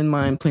 formation in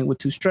mind, playing with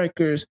 2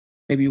 strikers.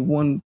 Maybe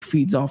one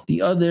feeds off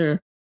the other.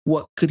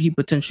 What could he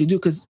potentially do?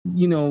 Because,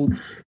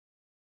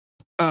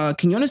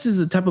 Quiñones is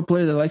the type of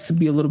player that likes to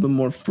be a little bit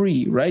more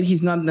free, right?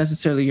 He's not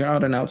necessarily your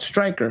out and out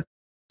striker.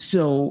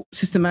 So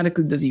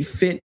systematically, does he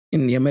fit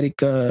in the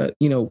America,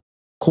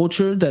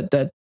 culture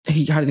that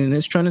Jardine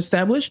is trying to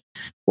establish?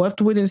 We'll have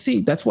to wait and see.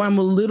 That's why I'm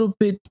a little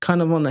bit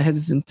kind of on the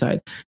hesitant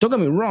side. Don't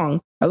get me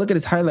wrong. I look at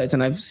his highlights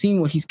and I've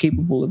seen what he's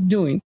capable of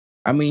doing.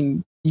 I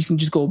mean, you can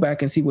just go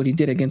back and see what he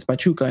did against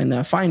Pachuca in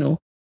that final.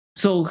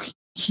 So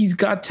he's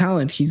got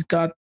talent. He's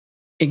got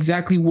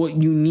exactly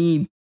what you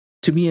need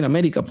to be an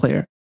America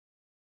player.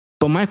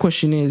 But my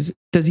question is,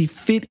 does he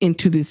fit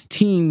into this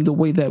team the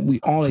way that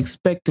we all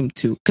expect him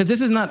to? Because this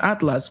is not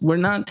Atlas. We're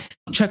not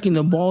chucking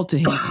the ball to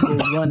him to go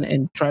run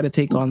and try to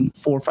take on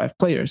 4 or 5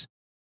 players.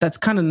 That's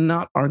kind of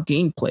not our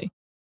gameplay,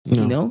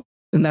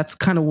 And that's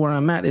kind of where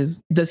I'm at,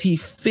 is does he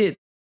fit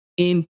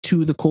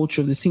into the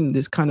culture of this team,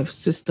 this kind of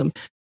system,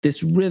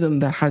 this rhythm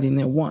that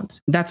Jardine wants?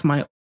 That's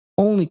my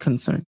only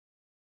concern.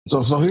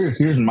 So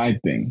here's my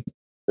thing.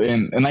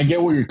 And I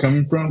get where you're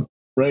coming from,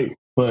 right?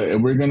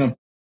 But we're going to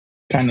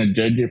kind of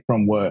judge it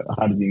from what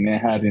Jardine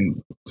had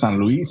in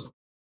San Luis.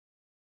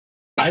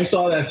 I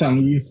saw that San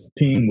Luis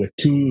team with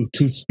two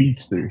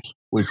speedsters,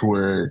 which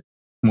were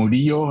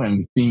Murillo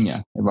and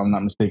Vitinha, if I'm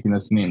not mistaken,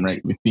 that's the name,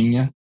 right?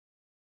 Vitinha.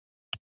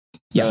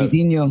 Yeah,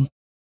 Vitinha.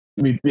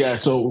 Yeah,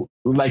 so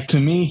like to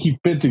me, he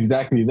fits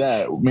exactly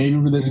that. Maybe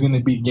there's going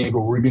to be games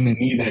where we're going to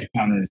need that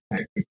counter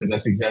attack, because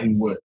that's exactly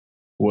what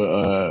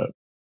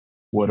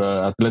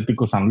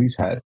Atlético San Luis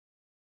had.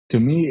 To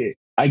me,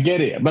 I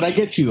get it, but I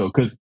get you though,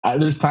 because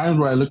there's times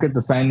where I look at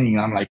the signing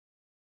and I'm like,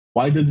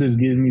 why does this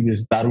give me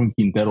this Darwin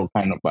Quintero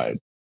kind of vibe,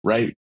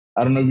 right?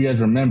 I don't know if you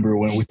guys remember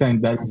when we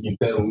signed Darwin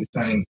Quintero, we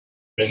signed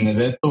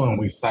Benedetto and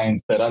we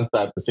signed Peralta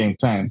at the same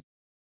time.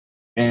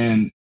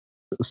 And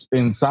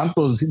in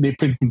Santos, they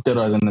played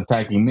Quintero as an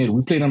attacking mid.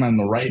 We played him on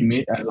the right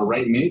mid,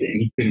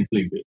 and he couldn't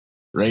play good,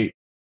 right?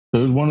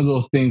 So it was one of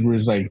those things where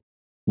it's like,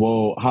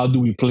 well, how do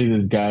we play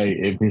this guy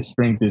if his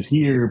strength is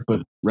here,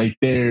 but right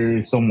there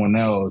is someone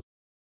else?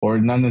 Or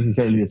not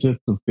necessarily a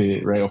system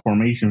fit, right? A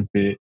formation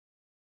fit.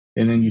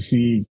 And then you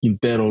see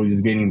Quintero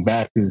just getting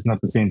back, because it's not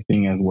the same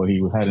thing as what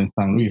he had in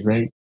San Luis,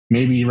 right?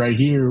 Maybe right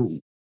here,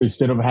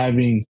 instead of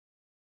having,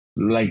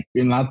 like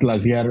in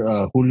Atlas, he had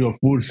Julio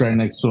Furch right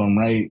next to him,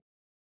 right?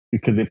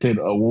 Because they played,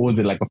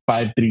 like a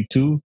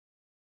 5-3-2.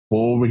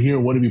 well, over here,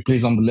 what if he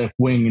plays on the left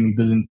wing and he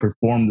doesn't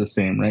perform the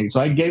same, right?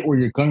 So I get where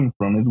you're coming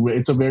from.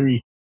 It's a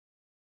very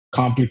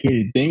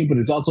complicated thing, but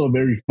it's also a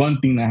very fun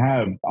thing to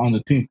have on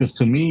the team. Because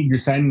to me, you're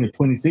signing a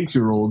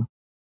 26-year-old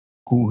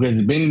who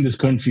has been in this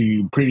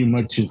country pretty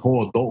much his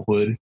whole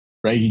adulthood,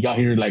 right? He got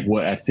here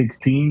at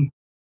 16.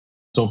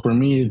 So for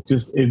me, it's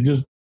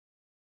just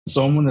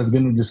someone that's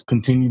going to just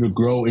continue to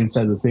grow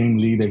inside the same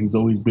league that he's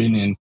always been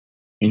in,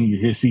 and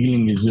his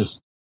ceiling is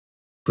just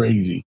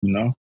crazy, you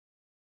know?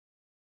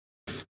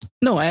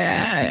 No,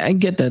 I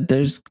get that.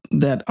 There's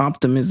that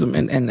optimism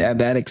and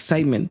that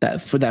excitement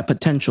that for that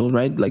potential,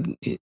 right? Like,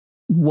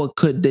 what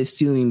could this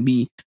ceiling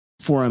be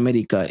for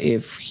America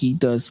if he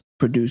does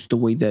produce the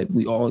way that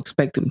we all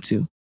expect him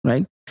to,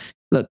 right?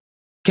 Look,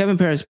 Kevin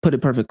Perez put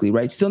it perfectly,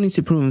 right? Still needs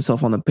to prove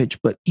himself on the pitch,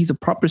 but he's a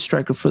proper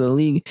striker for the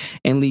league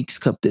and Leagues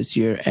Cup this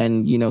year.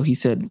 And, he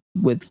said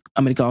with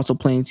America also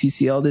playing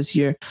CCL this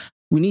year,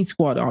 we need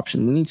squad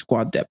option. We need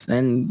squad depth.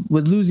 And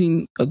with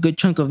losing a good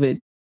chunk of it,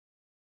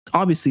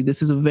 obviously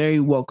this is a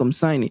very welcome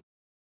signing.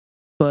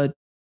 But,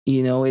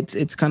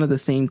 it's kind of the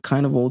same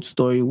kind of old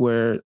story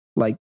where,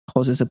 like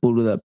Jose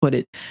Sepulveda put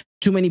it,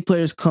 too many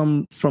players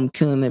come from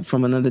killing it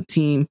from another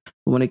team.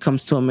 But when it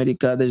comes to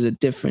America, there's a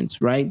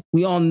difference, right?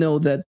 We all know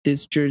that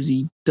this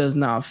jersey does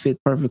not fit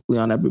perfectly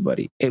on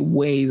everybody. It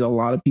weighs a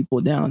lot of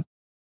people down.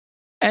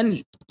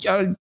 And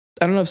I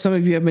don't know if some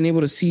of you have been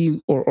able to see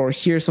or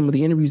hear some of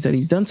the interviews that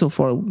he's done so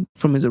far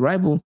from his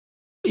arrival.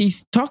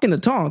 He's talking the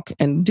talk,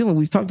 and Dylan,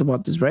 we've talked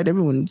about this, right?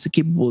 Everyone's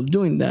capable of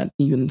doing that,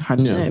 even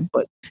Jardine,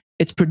 but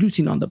it's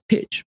producing on the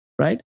pitch,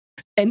 right?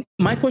 And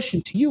my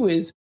question to you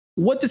is,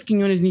 what does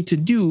Quiñones need to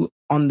do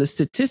on the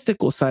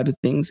statistical side of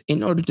things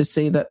in order to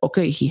say that,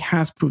 okay, he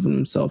has proven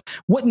himself?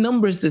 What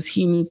numbers does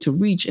he need to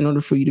reach in order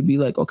for you to be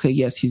like, okay,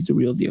 yes, he's the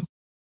real deal?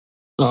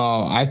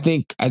 I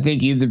think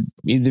either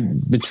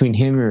between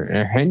him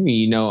or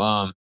Henry,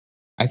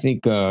 I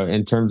think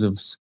in terms of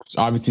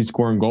obviously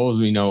scoring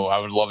goals, I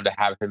would love to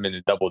have him in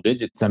the double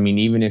digits. I mean,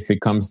 even if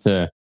it comes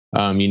to,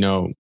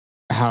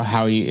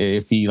 how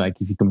if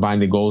he combine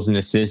the goals and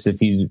assists, if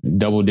he's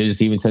double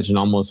digits, even touching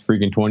almost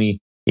freaking 20,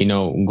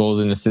 goals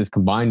and assists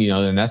combined,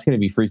 then that's going to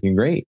be freaking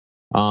great.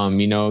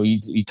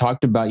 You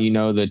talked about,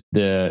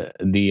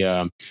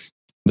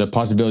 the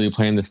possibility of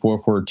playing this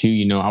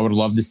 4-4-2. I would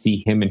love to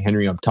see him and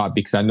Henry up top,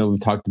 because I know we've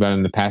talked about it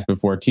in the past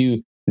before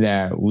too,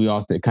 that we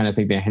all kind of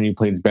think that Henry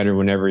plays better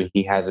whenever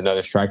he has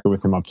another striker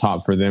with him up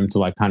top for them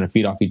to kind of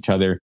feed off each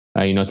other,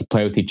 to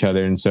play with each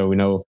other. And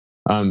so,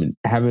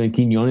 having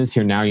Quiñones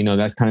here now,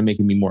 that's kind of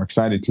making me more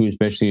excited too,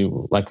 especially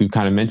like we've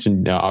kind of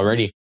mentioned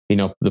already,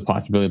 the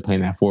possibility of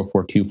playing that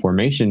 4-4-2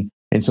 formation.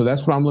 And so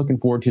that's what I'm looking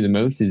forward to the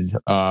most is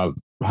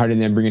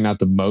Jardine bringing out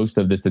the most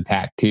of this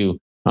attack too.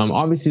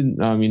 Obviously,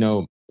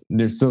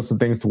 there's still some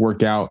things to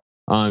work out.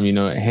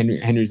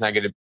 Henry's not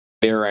going to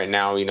there right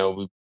now. We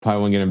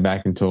probably won't get him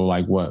back until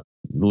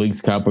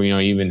Leagues Cup or,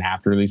 even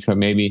after Leagues Cup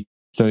maybe.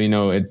 So,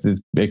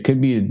 it could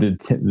be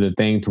the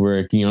thing to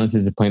where Quiñones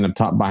is playing up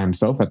top by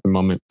himself at the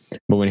moment.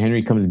 But when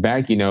Henry comes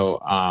back,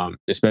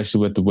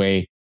 especially with the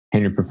way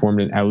Henry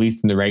performed at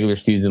least in the regular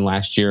season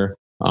last year,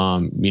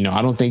 I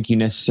don't think you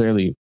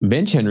necessarily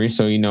bench Henry.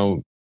 So,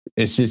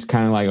 it's just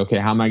kind of like, okay,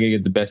 how am I going to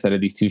get the best out of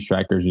these two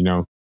strikers?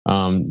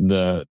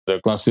 The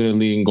Clausura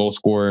leading goal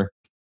scorer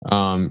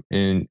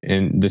in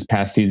this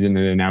past season,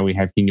 and then now we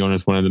have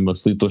Quiñones, one of the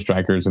most lethal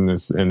strikers in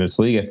this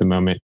league at the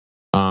moment.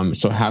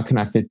 So how can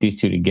I fit these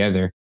two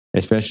together,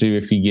 especially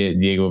if you get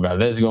Diego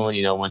Valdez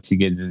going, once you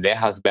get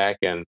Zendejas back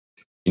and,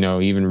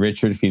 even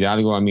Richard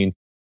Fidalgo. I mean,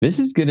 this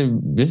is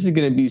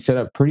gonna be set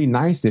up pretty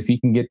nice if you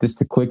can get this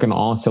to click on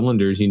all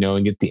cylinders,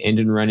 and get the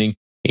engine running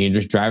and you're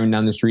just driving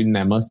down the street in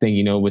that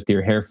Mustang, with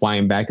your hair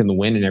flying back in the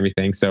wind and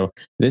everything. So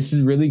this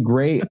is really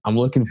great. I'm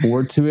looking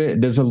forward to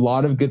it. There's a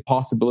lot of good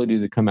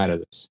possibilities that come out of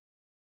this.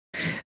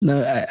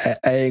 No,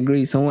 I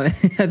agree. I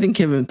think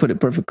Kevin put it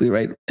perfectly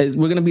right. We're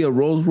going to be a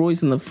Rolls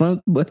Royce in the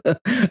front, but a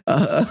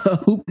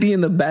hoopty in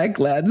the back,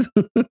 lads.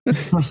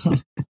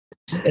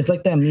 It's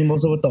like that meme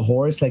also with the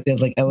horse. Like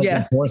there's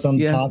elegant horse on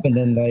the top and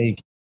then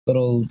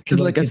little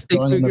kids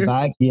throwing in the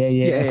back.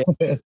 Yeah.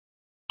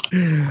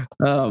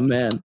 Oh,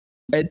 man.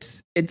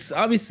 It's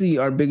obviously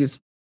our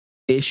biggest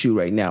issue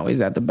right now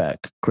is at the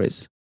back,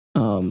 Chris.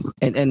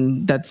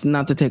 And that's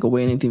not to take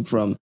away anything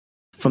from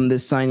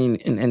this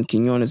signing and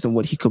Quiñones and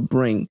what he could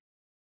bring.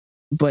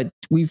 But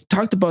we've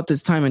talked about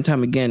this time and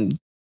time again.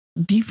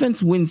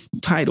 Defense wins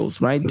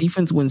titles, right?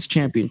 Defense wins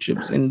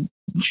championships. And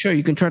sure,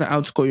 you can try to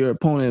outscore your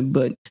opponent,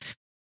 but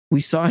we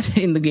saw it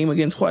in the game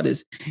against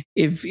Juarez.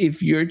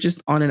 If you're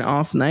just on an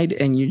off night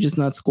and you're just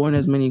not scoring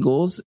as many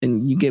goals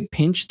and you get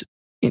pinched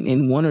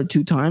in one or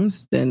two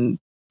times, then,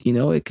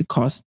 it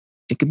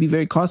could be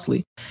very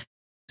costly.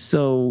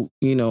 So,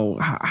 do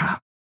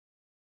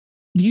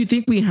you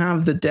think we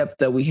have the depth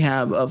that we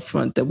have up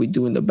front that we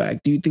do in the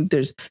back? Do you think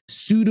there's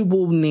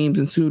suitable names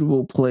and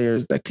suitable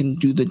players that can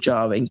do the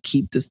job and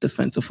keep this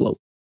defense afloat?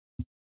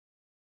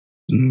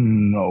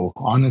 No,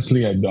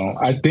 honestly, I don't.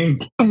 I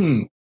think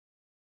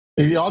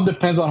it all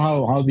depends on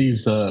how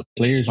these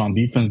players on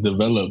defense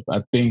develop.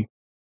 I think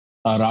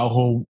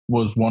Araujo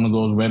was one of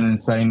those veteran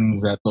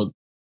signings that the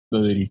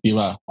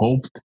Directiva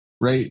hoped,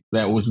 right?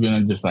 That was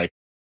gonna just like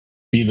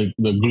be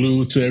the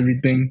glue to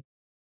everything.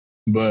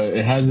 But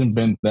it hasn't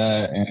been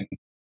that, and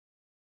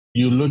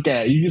you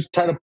just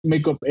try to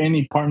make up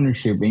any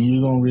partnership and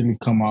you don't really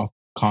come off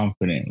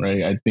confident,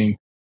 right? I think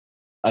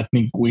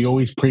we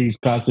always praise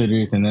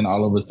Cáceres and then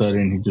all of a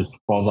sudden he just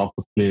falls off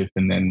the cliff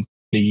and then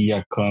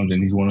Leguilla comes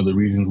and he's one of the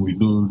reasons we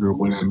lose or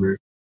whatever.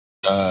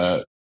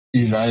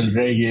 Israel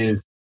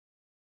Reyes,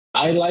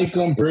 I like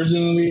him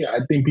personally. I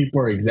think people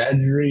are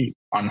exaggerate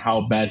on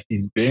how bad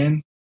he's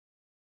been.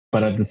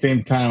 But at the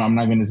same time, I'm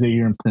not going to sit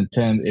here and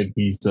pretend if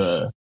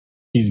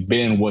he's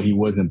been what he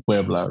was in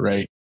Puebla,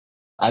 right?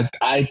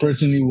 I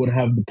personally would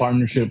have the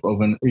partnership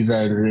of an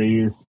Israel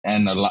Reyes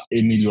and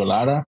Emilio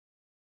Lara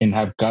and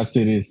have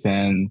Cáceres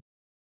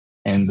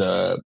and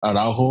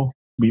Araujo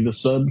be the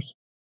subs.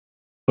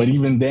 But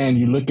even then,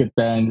 you look at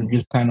that and you're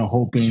just kind of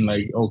hoping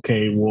like,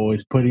 okay, well,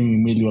 it's putting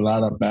Emilio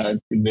Lara back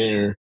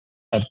there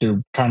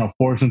after trying to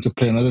force him to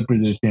play another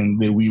position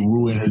that we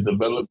ruin his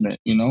development,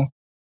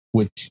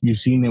 which you've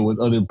seen it with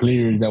other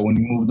players that when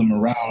you move them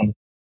around,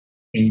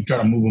 and you try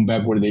to move them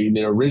back where they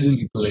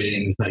originally played,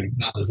 and it's like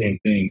not the same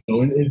thing.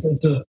 So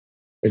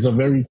it's a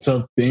very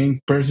tough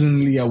thing.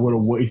 Personally, I would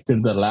have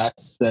wasted the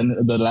last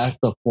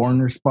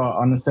foreigner spot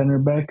on the center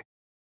back,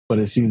 but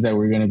it seems that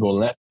we're gonna go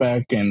left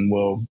back, and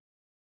well,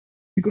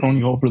 you can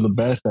only hope for the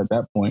best at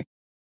that point.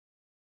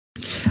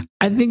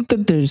 I think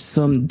that there's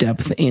some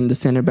depth in the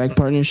center back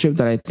partnership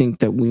that I think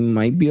that we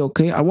might be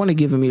okay. I want to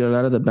give Emilio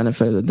Lara the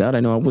benefit of the doubt. I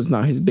know I was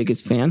not his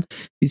biggest fan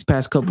these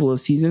past couple of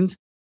seasons.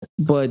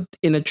 But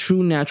in a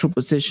true natural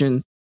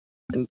position,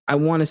 I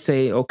want to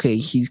say, okay,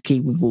 he's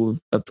capable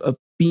of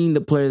being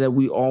the player that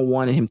we all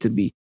wanted him to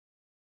be,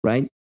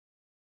 right?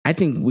 I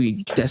think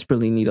we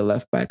desperately need a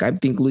left back. I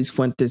think Luis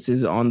Fuentes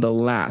is on the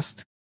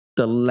last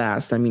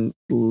leg.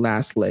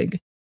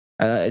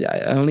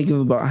 I only give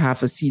him about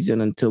half a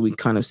season until we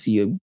kind of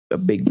see a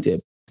big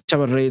dip.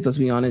 Chava Reyes, let's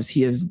be honest,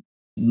 he has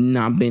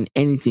not been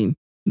anything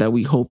that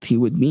we hoped he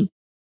would be.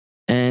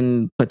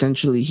 And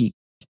potentially he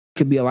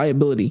could be a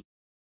liability.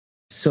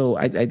 So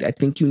I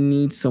think you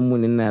need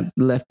someone in that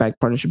left back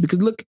partnership because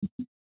look,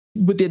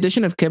 with the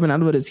addition of Kevin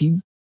Alvarez,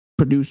 he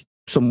produced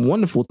some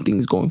wonderful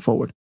things going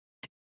forward.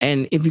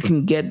 And if you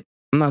can get,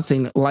 I'm not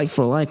saying like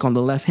for like on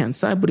the left hand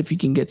side, but if you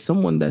can get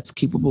someone that's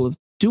capable of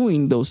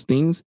doing those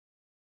things,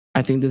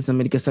 I think this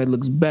America side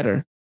looks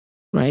better,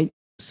 right?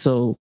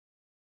 So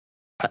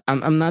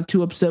I'm not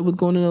too upset with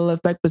going in the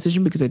left back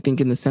position because I think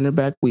in the center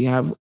back we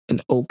have an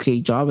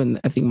okay job,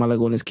 and I think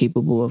Malagón is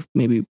capable of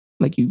maybe,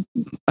 like you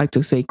like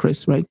to say,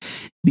 Chris, right?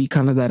 Be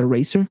kind of that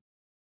eraser.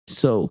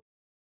 So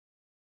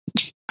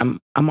I'm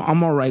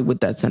all right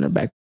with that center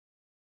back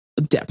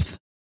depth,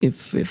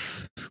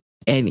 if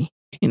any,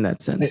 in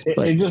that sense.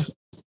 It just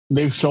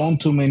they've shown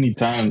too many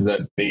times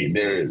that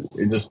there's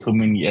just too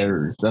many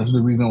errors. That's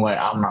the reason why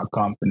I'm not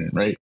confident,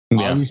 right?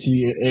 Yeah.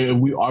 Obviously, if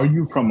we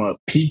argue from a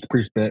peak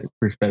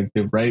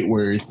perspective, right,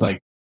 where it's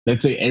like,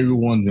 let's say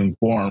everyone's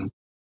informed,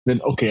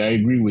 then okay, I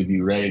agree with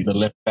you, right? The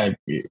left back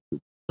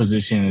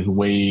position is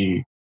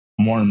way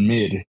more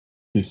mid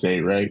to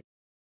say, right?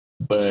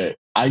 But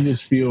I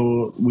just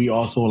feel we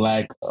also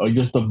lack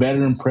just a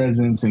veteran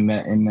presence in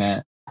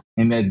that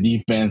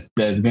defense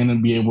that's gonna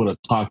be able to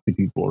talk to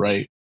people,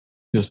 right?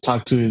 Just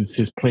talk to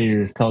his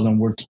players, tell them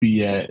where to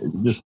be at.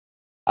 Just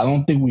I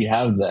don't think we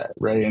have that,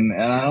 right? And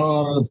I know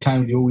a lot of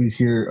times you always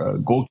hear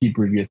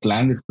goalkeepers get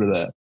slandered for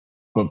that,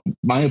 but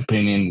my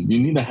opinion, you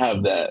need to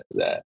have that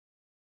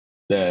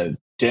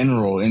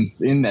general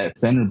in that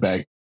center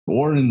back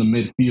or in the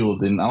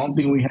midfield, and I don't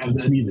think we have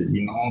that either.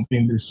 I don't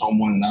think there's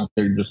someone out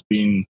there just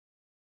being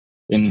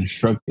an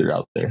instructor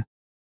out there.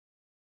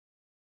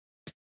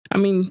 I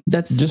mean,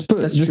 that's put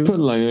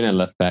Layun at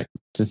left back.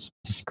 Just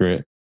screw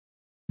it.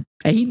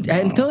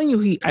 I'm telling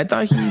you, I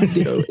thought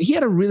he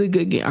had a really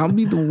good game. I'll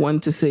be the one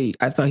to say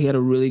I thought he had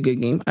a really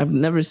good game. I've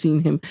never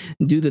seen him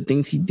do the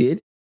things he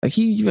did. Like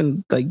he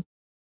even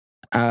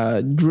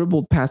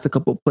dribbled past a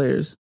couple of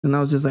players, and I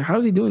was just like, "How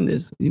is he doing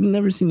this?" You've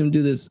never seen him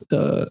do this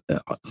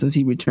since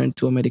he returned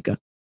to America.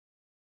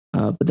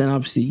 But then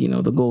obviously,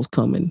 the goals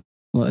come, and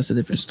well, that's a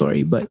different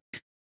story. But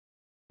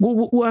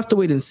we'll have to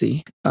wait and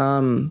see.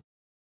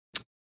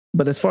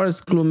 But as far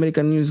as Club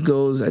America news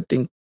goes, I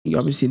think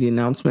obviously the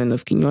announcement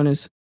of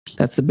Quiñones,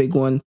 that's a big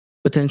one.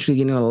 Potentially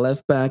getting a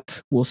left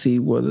back. We'll see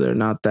whether or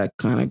not that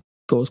kind of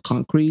goes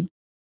concrete.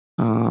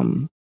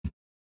 Any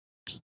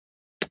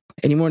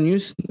more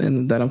news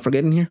that I'm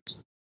forgetting here?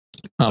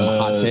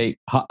 Hot take.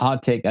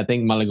 I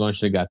think Malagón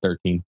should have got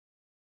 13.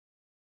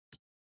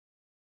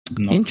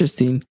 No.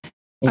 Interesting.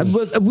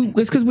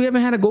 It's because we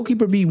haven't had a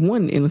goalkeeper be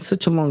one in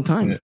such a long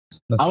time.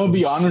 I'm gonna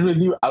be honest with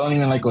you. I don't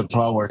even like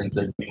Ochoa wearing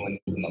 13 when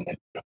he was in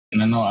America.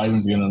 And I know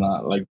Ivan's gonna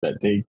not like that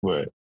take,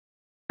 but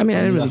I mean,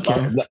 I didn't really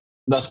care.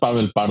 That's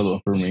Pavel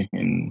Pardo for me,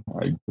 and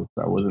I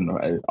wasn't.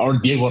 Or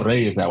Diego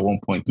Reyes at one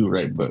point too,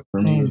 right? But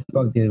for me,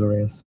 fuck Diego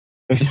Reyes.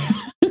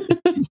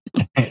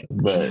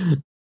 but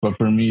But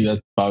for me,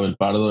 that's Pavel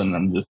Pardo, and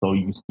I'm just so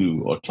used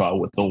to Ochoa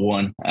with the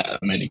 1 at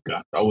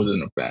America. I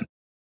wasn't a fan.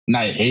 And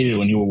I hated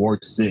when he would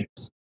work 6.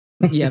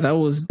 Yeah, that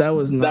was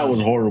not, That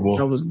was horrible.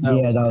 that was that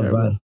was terrible.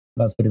 bad.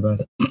 That was pretty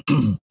bad.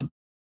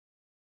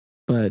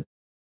 But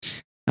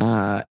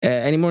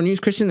any more news,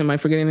 Christian? Am I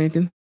forgetting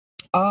anything?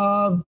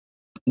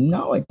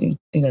 No, I think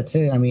that's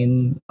it. I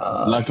mean,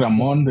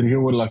 Lacramon, did you hear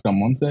what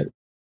Lacramon said?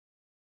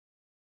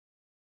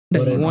 That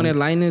What he is- wanted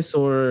Linus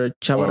or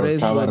Chavarez,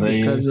 but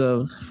Chavarez. because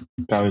of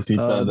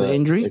Cabecita, the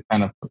injury? it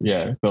kind of,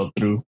 it fell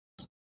through.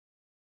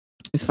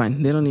 it's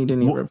fine. They don't need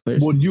any of our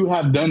players. Would you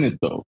have done it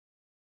though?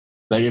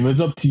 Like if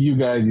it's up to you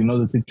guys, you know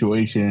the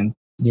situation.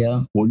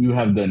 yeah. Would you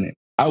have done it?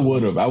 I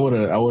would have. I would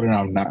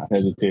have not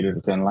hesitated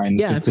to send Linus.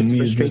 Yeah, if To it's me,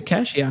 for it's straight just-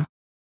 cash, yeah.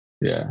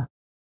 Yeah.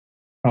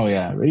 Oh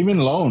yeah. Even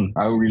loan,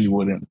 I really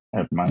wouldn't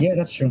have mind. Yeah,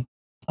 that's true.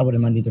 I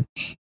wouldn't mind either.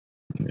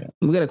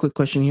 We got a quick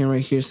question here,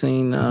 right here,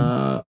 saying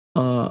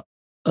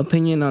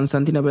opinion on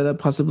Santi Naveda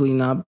possibly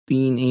not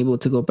being able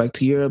to go back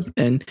to Europe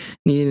and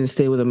needing to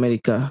stay with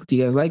America. Do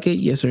you guys like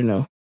it? Yes or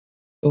no?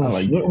 Oof,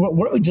 like it.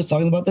 weren't we just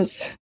talking about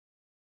this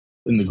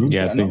In the group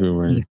Yeah, chat, I think no? we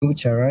were. in the group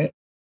chat, right?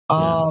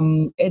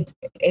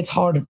 It's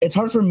hard. It's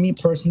hard for me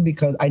personally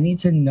because I need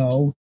to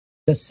know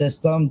the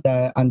system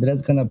that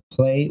Andres gonna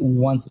play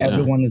once Yeah.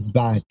 everyone is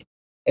back.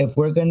 If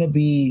we're gonna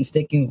be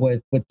sticking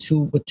with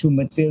two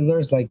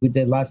midfielders like we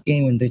did last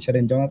game with Richard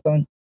and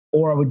Jonathan,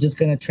 or are we just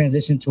gonna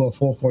transition to a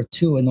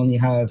 4-4-2 and only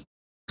have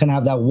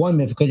that one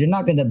midfield? Because you're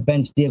not gonna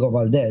bench Diego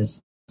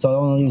Valdez, so it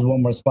only leaves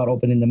one more spot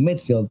open in the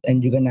midfield,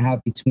 and you're gonna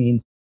have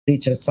between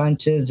Richard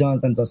Sanchez,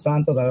 Jonathan Dos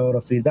Santos, Alvaro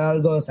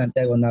Fidalgo,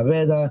 Santiago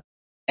Naveda,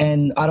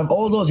 and out of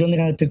all those, you're only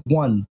gonna pick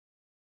one.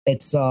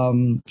 It's a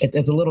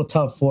little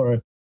tough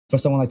for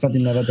someone like Santi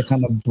Naveda to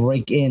kind of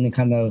break in and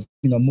kind of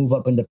move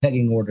up in the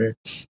pegging order.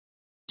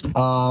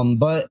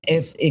 But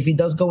if he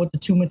does go with the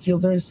 2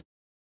 midfielders,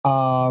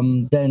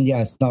 then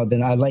yes, no,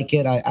 then I like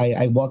it.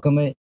 I welcome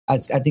it. I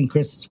think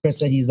Chris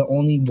said he's the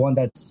only one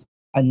that's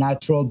a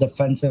natural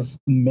defensive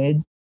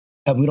mid,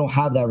 and we don't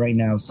have that right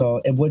now. So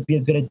it would be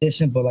a good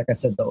addition. But like I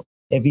said, though,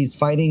 if he's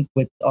fighting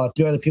with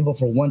 3 other people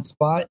for one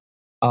spot,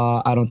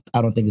 I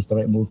don't think it's the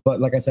right move. But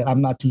like I said,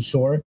 I'm not too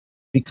sure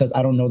because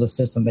I don't know the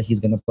system that he's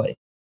gonna play.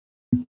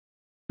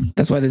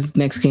 That's why this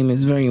next game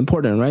is very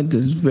important, right?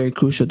 This is very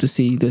crucial to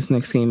see this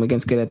next game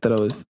against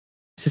Queretaro. If,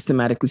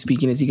 systematically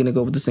speaking, is he going to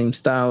go with the same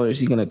style or is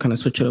he going to kind of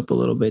switch it up a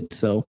little bit?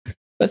 So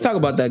let's talk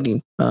about that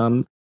game.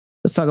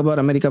 Let's talk about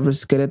America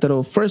versus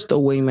Querétaro. First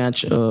away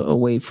match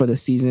away for the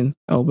season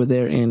over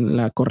there in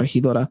La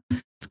Corregidora.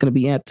 It's going to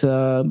be at,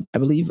 I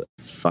believe,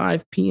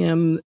 5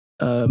 p.m.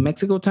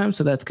 Mexico time.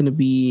 So that's going to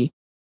be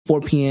 4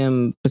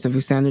 p.m.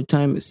 Pacific Standard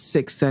Time,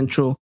 6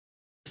 Central,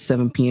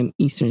 7 p.m.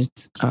 Eastern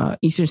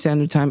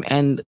Standard Time.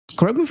 And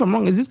correct me if I'm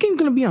wrong, is this game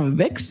going to be on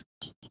VIX?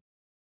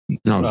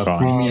 No, God.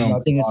 Premium I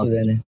think it's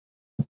Fox.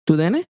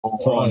 Tudene?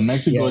 For us,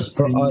 Mexico, yeah, it's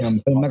for premium us,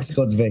 in Fox.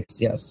 Mexico it's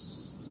VIX,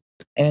 yes,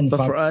 and But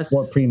Fox for us-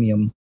 Sport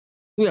Premium.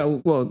 Yeah,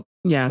 well,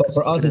 yeah. But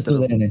for us, it's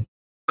Querétaro. Tudene.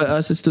 For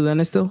us, it's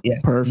Tudene still? Yeah.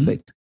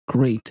 Perfect.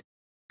 Great.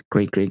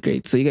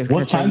 So you guys What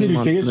catch that time did game you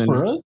on say it's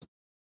Tudene.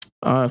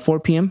 for us? 4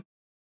 p.m.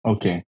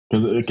 Okay,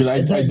 because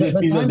I just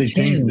see that time they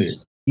changed it.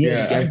 changed. Yeah, Yeah,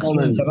 the I time saw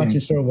that changed. I'm not too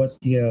changed. sure what's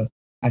the.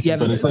 Actually, Yeah,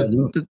 but I it says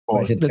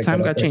should The check time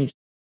that got out. changed.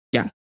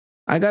 Yeah.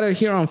 I got it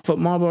here on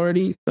FootMob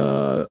already.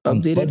 On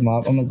Updated.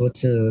 FootMob, I'm gonna go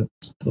to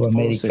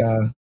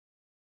America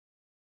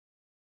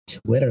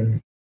Twitter.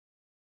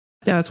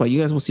 Yeah, that's why you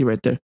guys will see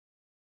right there.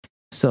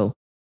 So,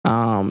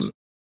 Dylan,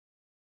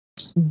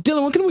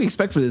 what can we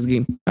expect for this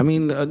game? I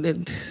mean,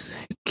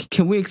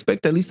 can we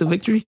expect at least a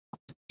victory?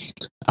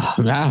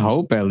 I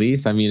hope at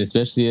least. I mean,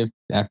 especially if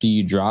after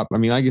you drop. I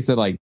mean, like I said,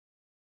 like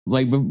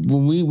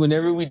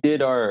whenever we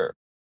did our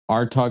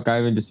talk,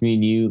 Ivan, just me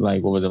and you,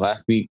 like what was it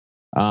last week?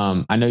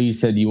 I know you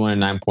said you wanted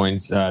 9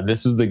 points.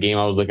 This was the game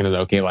I was looking at.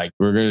 Okay, like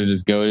we're gonna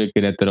just go to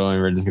Querétaro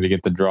and we're just gonna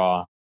get the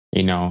draw.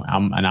 You know,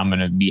 I'm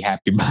gonna be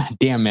happy. But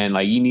damn, man,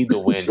 like you need the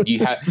win. You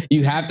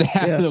have to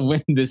have the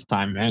win this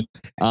time, man.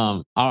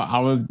 I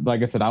was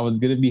like I said, I was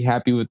gonna be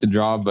happy with the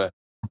draw, but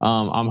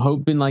I'm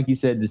hoping, like you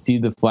said, to see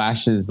the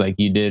flashes, like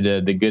you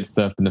did the good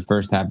stuff in the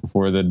first half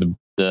before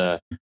the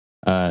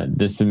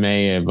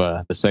dismay of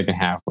the second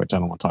half, which I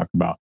don't want to talk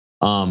about.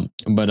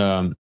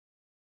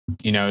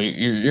 You know,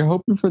 you're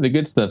hoping for the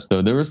good stuff.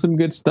 Though there was some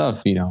good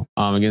stuff, you know,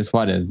 against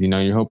Juarez. You know,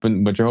 you're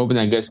hoping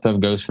that good stuff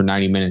goes for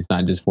 90 minutes,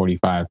 not just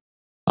 45.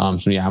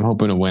 So yeah, I'm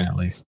hoping to win at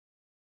least.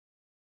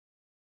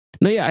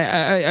 No, yeah,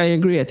 I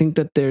agree. I think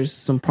that there's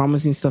some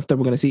promising stuff that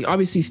we're gonna see.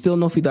 Obviously, still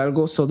no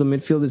Fidalgo, so the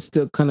midfield is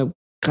still kind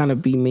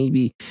of be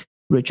maybe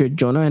Richard,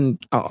 Jonah, and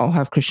I'll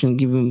have Christian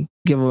give him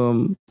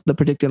the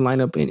predicted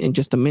lineup in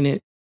just a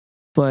minute.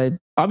 But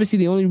obviously,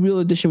 the only real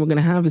addition we're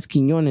gonna have is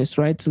Quiñones,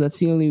 right? So that's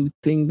the only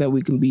thing that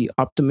we can be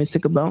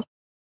optimistic about.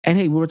 And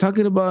hey, we were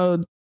talking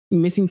about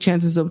missing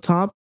chances up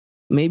top.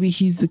 Maybe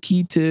he's the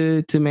key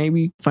to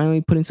maybe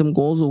finally putting some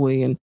goals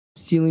away and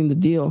sealing the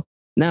deal.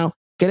 Now,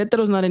 Querétaro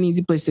is not an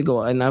easy place to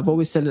go, and I've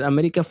always said that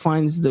America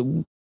finds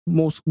the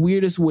most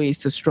weirdest ways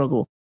to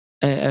struggle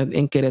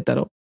in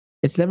Querétaro.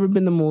 It's never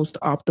been the most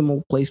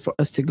optimal place for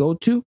us to go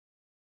to,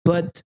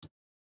 but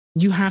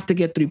you have to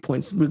get 3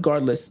 points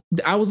regardless.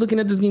 I was looking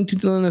at this game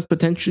 2-0 as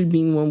potentially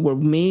being one where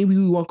maybe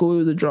we walk away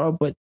with a draw,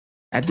 but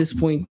at this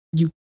point,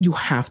 you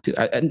have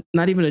to.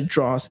 Not even a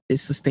draw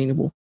is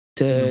sustainable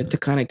to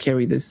kind of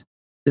carry this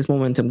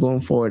momentum going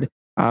forward.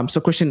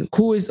 So, Christian,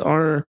 who is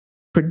our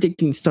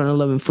predicting starting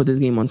 11 for this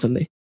game on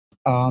Sunday?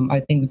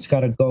 I think we just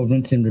gotta go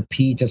rinse and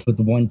repeat, just with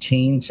one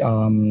change.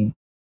 I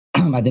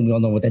think we all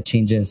know what that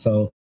change is.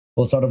 So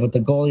we'll start off with the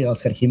goalie,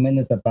 Oscar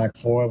Jimenez. The back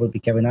four would be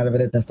Kevin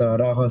Alvarez, Nestor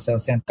Araujo,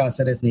 Sebastián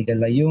Cáceres, Miguel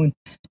Layún.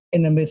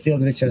 In the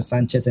midfield, Richard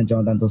Sanchez and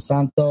Jonathan Dos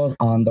Santos.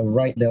 On the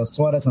right, Leo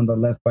Suarez. On the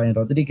left, Brian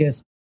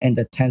Rodriguez. And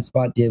the 10th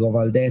spot, Diego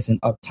Valdez. And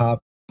up top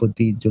would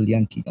be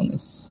Julian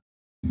Quiñones.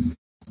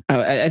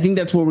 I think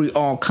that's where we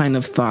all kind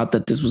of thought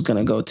that this was going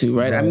to go to,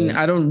 right? I mean,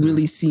 I don't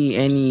really see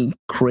any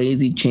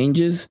crazy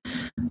changes.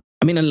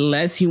 I mean,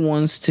 unless he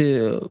wants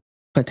to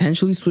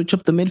potentially switch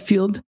up the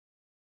midfield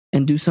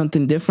and do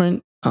something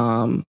different.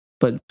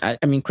 But I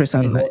mean, Chris,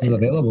 I don't know. Is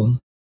available.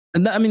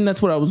 And I mean,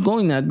 that's what I was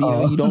going at. You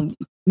know, you don't.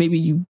 Maybe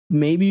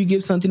you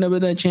give something over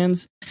that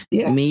chance.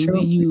 Yeah, maybe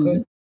true.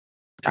 you.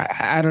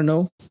 I don't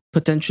know.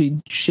 Potentially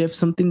shift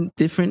something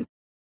different.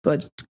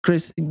 But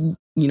Chris, you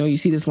know, you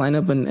see this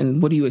lineup,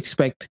 and what do you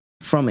expect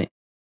from it?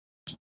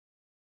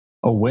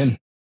 A win,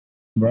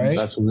 right?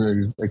 That's what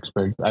we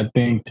expect. I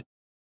think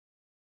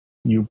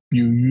you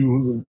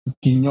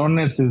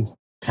Quiñones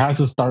has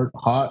to start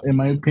hot, in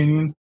my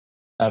opinion.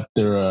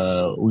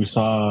 After we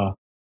saw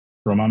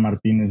Roman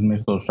Martinez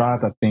miss those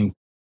shots, I think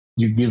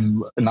you give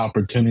an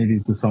opportunity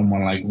to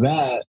someone like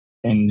that,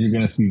 and you're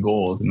gonna see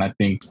goals. And I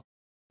think,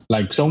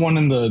 like someone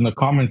in the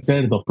comments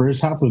said, the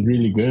first half was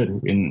really good.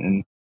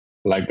 And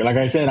like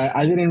I said,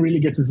 I didn't really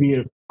get to see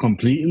it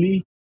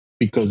completely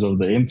because of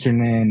the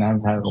internet, and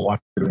I've had to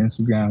watch it through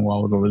Instagram while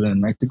I was over there in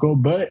Mexico.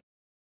 But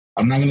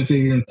I'm not gonna sit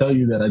here and tell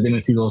you that I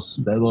didn't see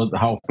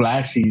how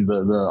flashy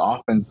the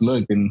offense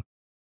looked. And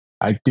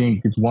I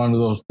think it's one of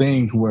those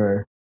things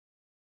where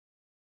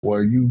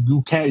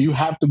you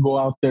have to go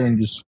out there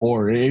and just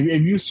score.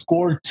 If you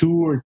score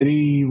 2 or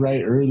 3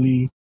 right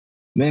early,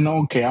 then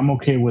okay, I'm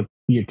okay with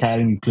the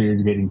academy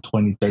players getting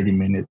 20, 30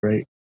 minutes,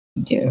 right?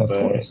 Yeah, of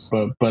course.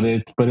 But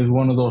it's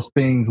one of those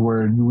things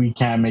where we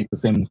can't make the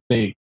same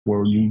mistake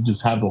where you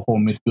just have the whole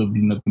midfield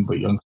be nothing but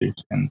youngsters,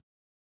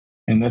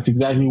 and that's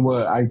exactly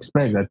what I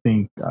expect.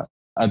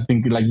 I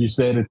think like you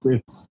said,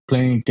 it's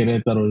playing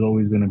Queretaro is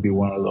always going to be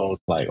one of those,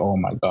 like, oh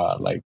my god,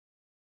 like,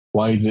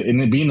 why is it?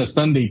 And it being a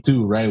Sunday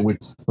too, right?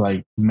 Which is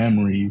like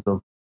memories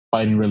of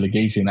fighting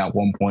relegation at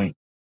one point.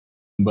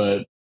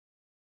 But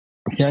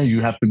yeah,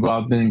 you have to go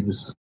out there and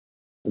just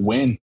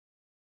win.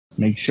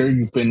 Make sure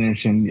you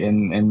finish,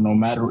 and no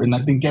matter. And I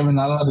think Kevin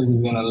Alvarez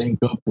is going to link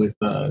up with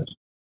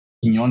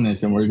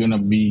Quiñones, and we're going to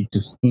be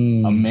just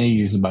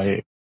amazed by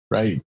it,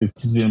 right?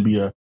 It's going to be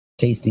a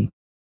tasty.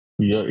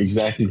 Yeah,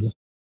 exactly.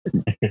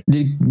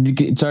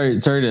 Sorry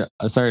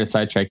to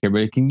sidetrack here,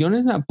 but can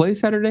Quiñones not play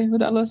Saturday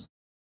with that list?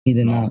 He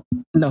did not.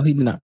 No, he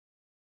did not.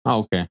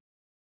 Oh, okay.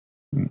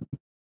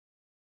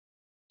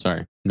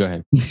 Sorry. Go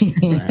ahead.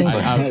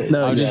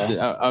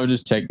 I was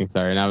just checking.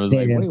 Sorry, and I was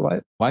wait,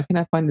 why can't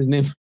I find his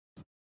name?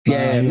 He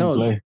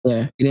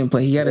didn't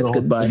play. He had his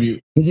goodbye.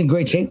 He's in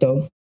great shape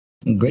though.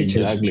 In great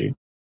shape. Exactly.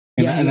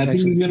 And I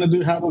think he's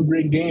gonna have a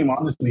great game,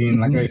 honestly. And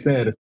like I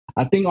said,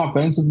 I think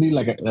offensively,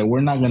 like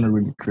we're not gonna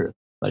really trip.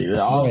 Like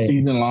all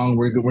season long,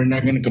 we're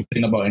not gonna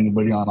complain about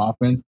anybody on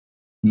offense.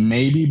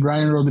 Maybe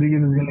Brian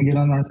Rodriguez is gonna get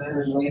on our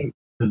nerves, right?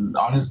 Because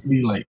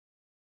honestly, like,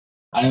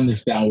 I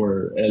understand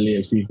where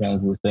LAFC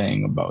fans were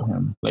saying about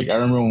him. Like, I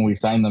remember when we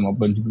signed him, a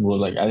bunch of people were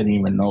like, I didn't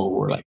even know,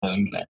 were like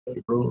telling me that,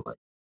 hey, bro, like,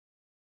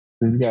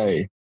 this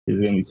guy is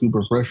gonna be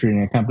super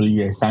frustrating. I can't believe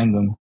you guys signed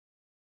him.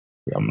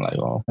 I'm like,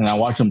 oh, and I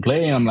watch him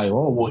play, and I'm like,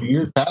 oh, well, he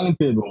is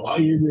talented, but why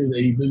is it that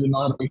he doesn't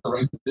know how to make the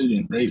right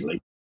decision, right? Like,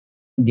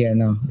 yeah,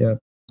 no, yeah.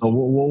 So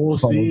we'll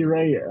see,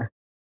 right?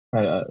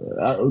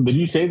 Did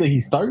you say that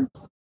he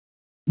starts?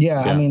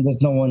 Yeah, I mean,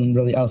 there's no one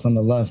really else on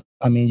the left.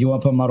 I mean, you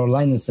want to put Mauro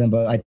Linus in,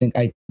 but I think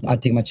I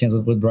take my chance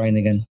with Brian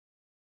again.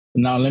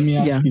 Now let me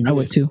ask you this. I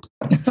would too.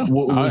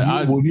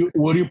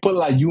 Would you put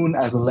Layún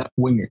as a left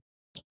winger?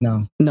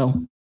 No.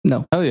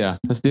 Oh yeah,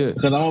 let's do it.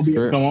 Because I'm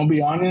gonna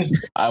be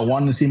honest, I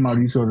want to see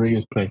Mauricio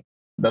Reyes play.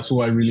 That's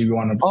who I really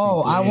want to.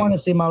 Oh, I want to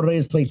see Mauro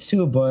Reyes play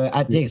too, but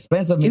at the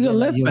expense of he's a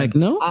left back.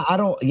 No, I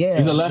don't. Yeah,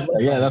 he's a left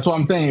back. Yeah, that's what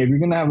I'm saying. If you're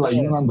gonna have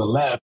Layún on the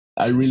left,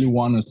 I really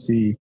want to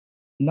see.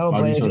 No,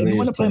 but if you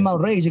want to play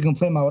Mauro Reyes, you can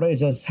play Mauro Reyes.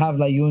 Just have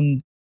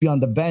Layún be on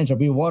the bench or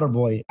be water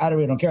boy. I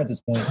really don't care at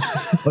this point.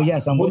 But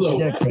yes, I'm with you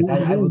there, Chris.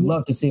 I would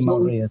love to see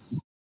Mauro Reyes.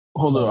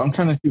 Hold on, I'm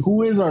trying to see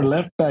who is our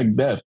left back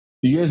depth.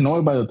 Do you guys know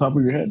it by the top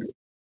of your head?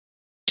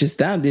 Just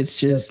that. It's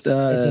just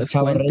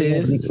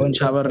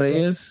Chava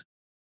Reyes.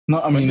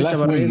 No, I mean left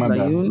wing. My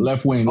bad.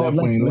 Left wing.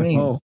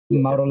 Oh,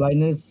 Mauro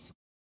Linus.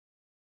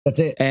 That's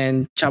it.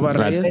 And Chava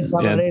Reyes. And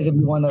Chava Reyes, if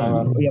you want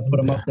to put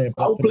him up there.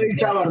 I'll play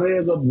Chava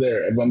Reyes up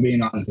there, if I'm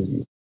being honest with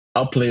you.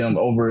 I'll play him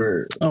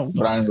over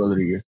Brian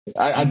Rodriguez.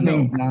 I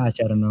think. I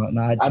don't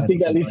know. I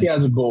think at least he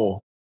has a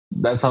goal.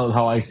 That's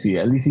how I see it.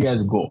 At least he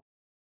has a goal.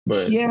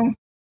 But yeah,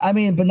 I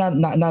mean, but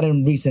not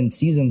in recent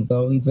seasons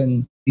though. He's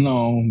been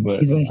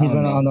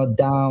on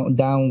a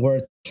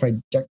downward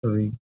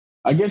trajectory.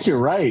 I guess you're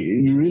right.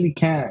 You really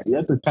can't. You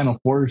have to kind of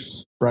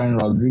force Brian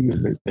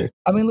Rodriguez right there.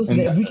 I mean, listen,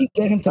 if we could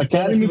get him to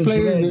academy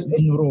players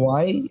in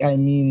Uruguay, I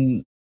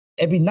mean,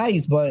 it'd be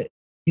nice, but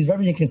he's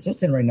very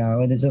inconsistent right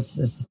now, and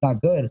it's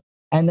not good.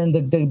 And then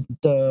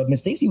the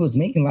mistakes he was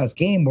making last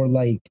game were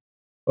like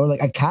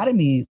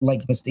academy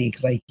like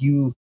mistakes. Like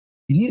you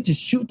needed to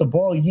shoot the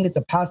ball, you needed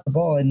to pass the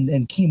ball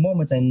in key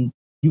moments, and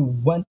you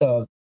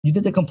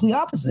did the complete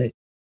opposite.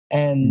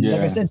 And like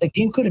I said, the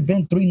game could have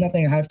been 3-0 at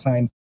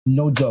halftime.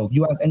 No joke.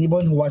 You ask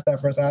anyone who watched that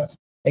first half,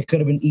 it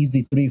could have been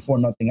easily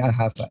 3-4-0 at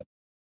halftime.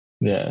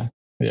 Yeah,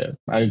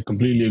 I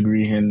completely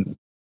agree. And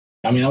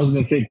I mean, I was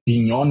gonna say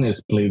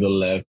Quiñones play the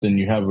left,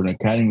 and you have an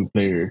academy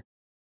player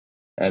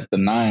at the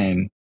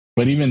 9.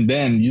 But even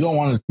then, you don't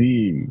want to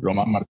see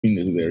Roman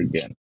Martinez there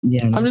again.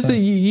 Yeah, I'm just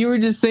saying you were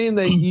just saying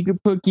that you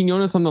could put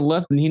Quiñones on the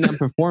left and he not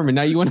perform, and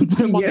now you want to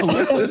put him on the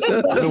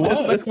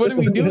left. What are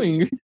we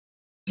doing?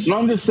 No,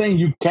 I'm just saying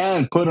you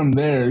can put him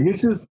there.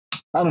 It's just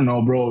I don't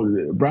know, bro.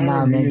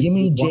 Man, give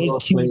me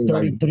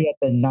JQ33 at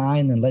the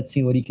 9 and let's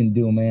see what he can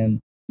do, man.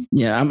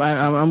 Yeah,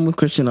 I'm with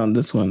Christian on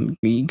this one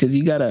because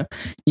you gotta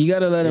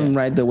let him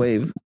ride the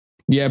wave.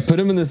 Yeah, put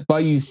him in the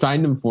spot you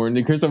signed him for.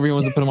 And Chris over here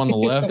wants to put him on the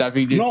left after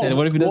he did.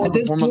 What if he doesn't? At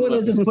this point,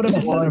 let's just put him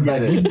at center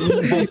back.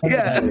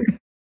 Yeah,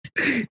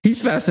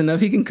 he's fast enough.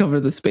 He can cover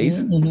the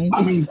space. Mm-hmm.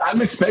 I mean,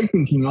 I'm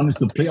expecting Quiñones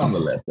to play on the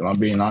left. If I'm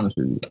being honest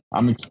with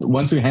you,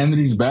 once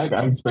Henry's back,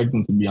 I expect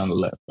him to be on the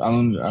left. I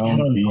don't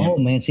know,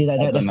 man. See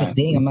that's the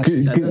thing. I'm not.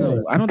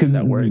 I don't think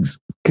that works.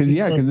 Because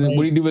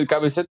what do you do with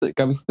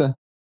Cabecita?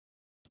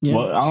 Yeah.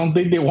 Well, I don't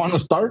think they want to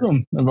start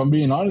him. If I'm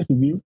being honest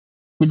with you.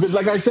 Because,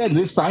 like I said,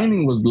 this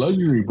signing was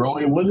luxury, bro.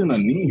 It wasn't a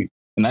need.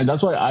 And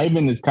that's why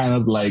Ivan is kind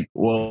of like,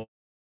 well,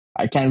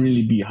 I can't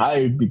really be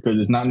hyped because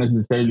it's not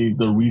necessarily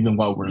the reason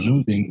why we're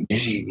losing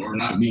games or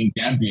not being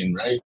champion,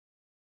 right?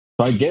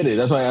 So I get it.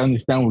 That's why I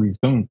understand where he's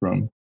coming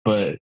from.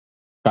 But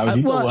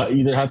Cabecita will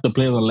either have to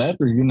play on the left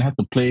or you're going to have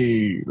to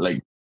play,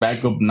 like,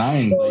 backup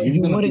 9. So like,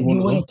 you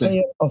wouldn't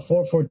play a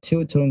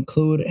 4-4-2 to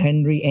include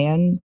Henry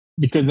and...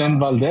 Because then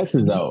Valdez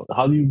is out.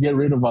 How do you get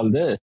rid of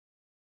Valdez?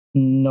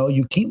 No,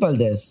 you keep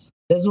Valdez.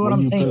 This is what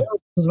I'm saying. This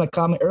was my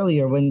comment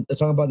earlier when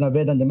talking about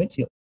Naveda in the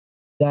midfield.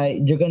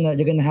 That you're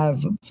gonna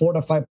have 4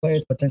 to 5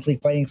 players potentially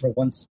fighting for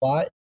one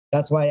spot.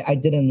 That's why I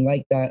didn't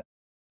like that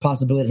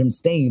possibility of him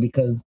staying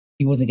because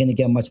he wasn't gonna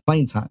get much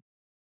playing time.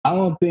 I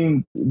don't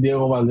think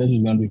Diego Valdez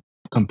is gonna be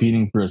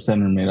competing for a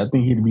center mid. I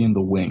think he'd be in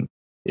the wing.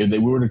 If we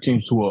were to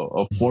change to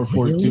a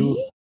 4-4-2. Really?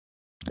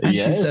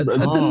 Yeah,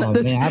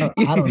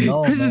 I don't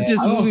know. Chris is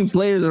just moving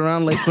players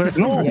around like we're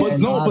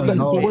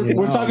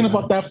talking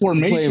about that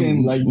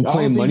formation. We're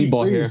playing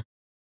Moneyball here.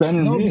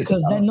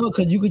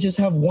 Because you could just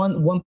have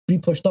one be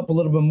pushed up a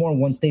little bit more,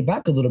 and one stay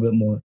back a little bit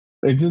more.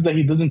 It's just that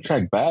he doesn't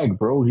track back,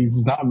 bro.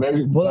 He's not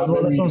very. Well,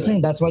 that's what I'm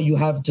saying. That's why you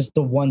have just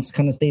the ones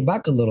kind of stay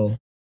back a little.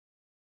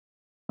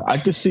 I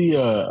could see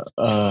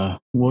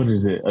what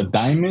is it? A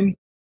diamond?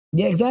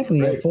 Yeah,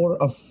 exactly. Right. A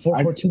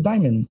 4-4-2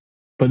 diamond.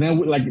 But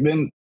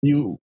then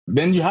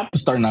you have to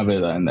start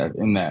Naveda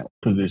in that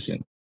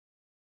position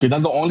because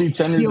that's the only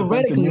center.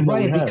 Theoretically,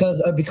 right?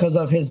 Because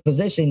of his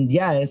position,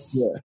 yes.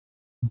 Yeah.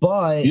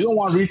 But you don't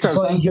want Richard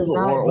Sanchez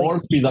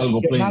or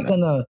Fidalgo playing.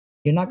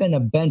 You're not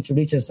gonna bench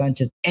Richard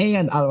Sanchez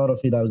and Alvaro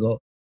Fidalgo,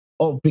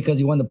 because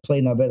you want to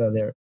play Naveda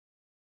there.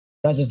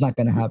 That's just not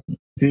gonna happen.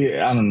 See,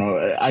 I don't know.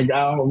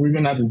 We're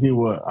gonna have to see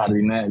what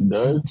Jardine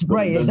does.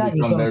 Right, exactly.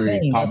 That's what I'm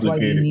saying. That's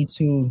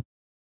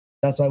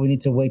why we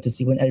need to wait to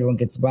see when everyone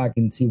gets back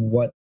and see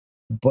what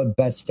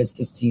best fits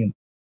this team.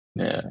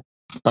 Yeah,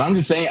 but I'm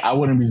just saying I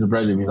wouldn't be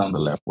surprised if he's on the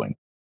left wing.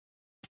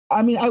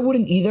 I mean, I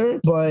wouldn't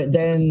either, but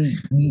then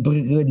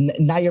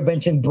now you're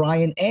benching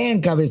Brian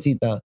and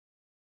Cabecita.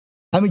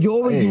 I mean, you're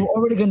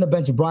already going to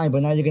bench Brian,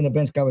 but now you're going to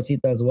bench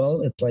Cabecita as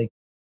well. It's like,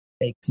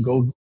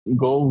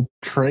 go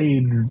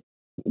trade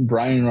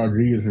Brian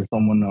Rodriguez or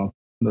someone else.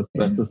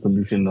 That's the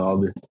solution to all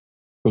this.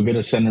 Go get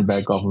a center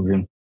back off of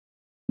him.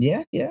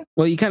 Yeah.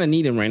 Well, you kind of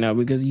need him right now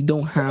because you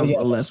don't have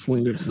a left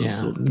winger. Unless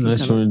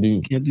you want to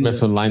do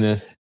mess with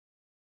Linus.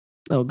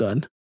 Oh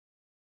God.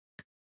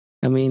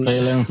 I mean, play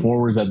 11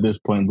 forwards at this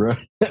point, bro.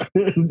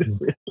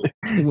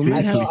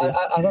 I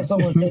saw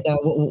someone say that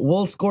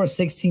we'll score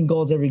 16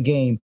 goals every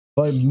game,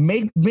 but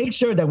make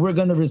sure that we're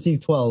going to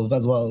receive 12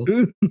 as well.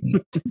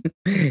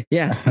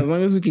 Yeah, as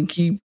long as we can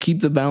keep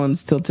the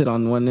balance tilted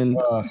on one end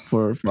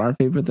for our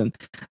favor, then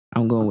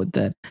I'm going with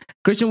that.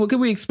 Christian, what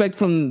can we expect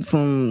from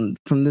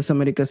this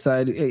America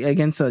side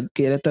against a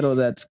Queretaro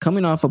that's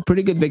coming off a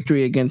pretty good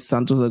victory against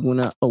Santos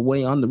Laguna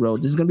away on the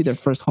road? This is going to be their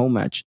first home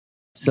match,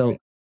 so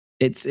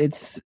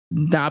it's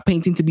not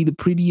painting to be the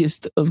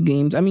prettiest of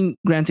games. I mean,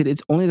 granted,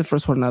 it's only the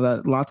first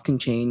jornada. Lots can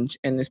change,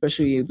 and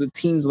especially with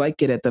teams like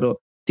Queretaro,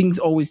 things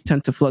always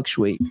tend to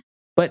fluctuate.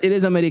 But it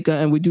is America,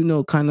 and we do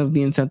know kind of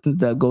the incentives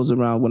that goes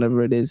around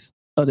whenever it is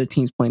other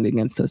teams playing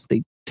against us.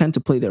 They tend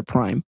to play their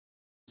prime.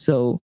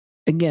 So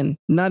again,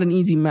 not an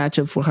easy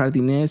matchup for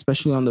Jardine,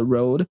 especially on the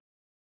road.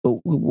 But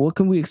what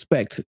can we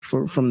expect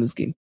from this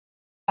game?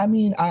 I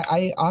mean,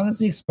 I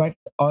honestly expect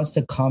us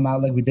to come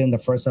out like we did in the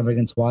first half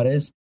against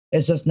Juarez.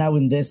 It's just now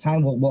in this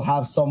time we'll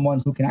have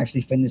someone who can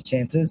actually finish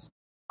chances.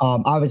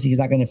 Obviously, he's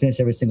not going to finish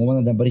every single one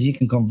of them, but if he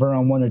can convert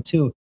on one or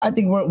two, I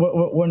think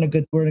we're in a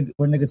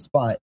good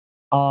spot.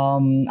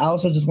 I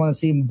also just want to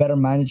see better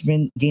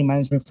game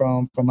management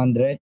from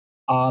Andre,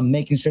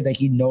 making sure that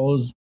he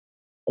knows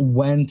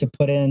when to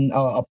put in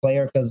a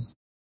player, because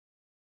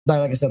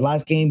like I said,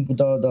 last game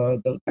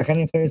the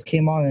academy players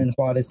came on and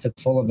Juarez took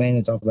full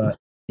advantage of that.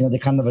 They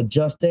kind of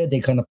adjusted, they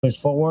kind of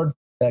pushed forward.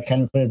 The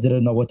academy players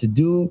didn't know what to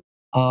do.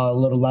 A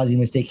little lousy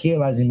mistake here,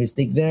 lousy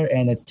mistake there,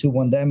 and it's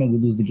 2-1 them, and we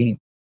lose the game.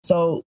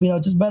 So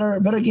just better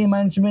game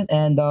management,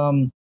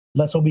 and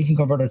let's hope we can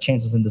convert our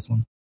chances in this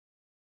one.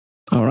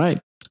 All right,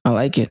 I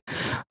like it.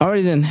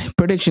 Alrighty then,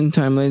 prediction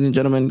time, ladies and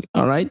gentlemen.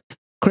 All right,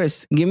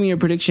 Chris, give me your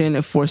prediction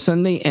for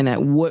Sunday, and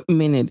at what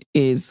minute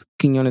is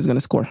Quiñones going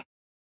to score?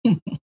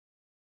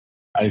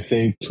 I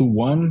say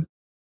 2-1.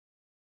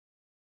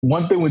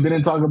 One thing we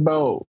didn't talk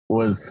about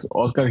was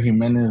Oscar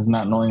Jimenez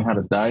not knowing how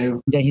to dive.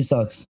 Yeah, he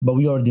sucks, but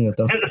we already did that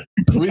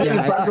though. We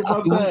didn't talk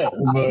about that.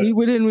 But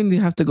We didn't really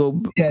have to go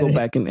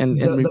back and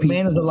repeat. The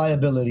man is a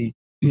liability.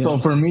 Yeah. So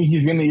for me,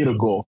 he's gonna eat a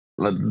goal.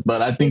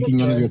 But I think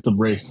Quiñones gets a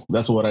brace.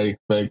 That's what I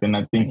expect, and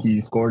I think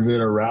he scores it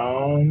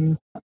around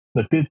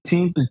the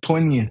 15th or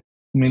 20th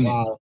minute.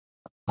 Wow.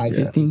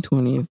 15th,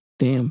 20th.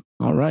 Damn.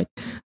 All right.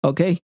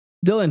 Okay,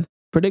 Dylan,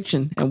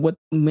 prediction, and what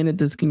minute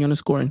does Quiñones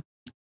score in?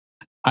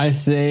 I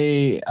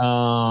say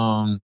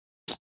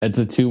it's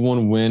a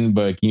 2-1 win,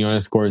 but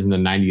Quiñones scores in the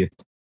 90th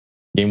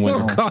game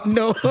winner. Oh God,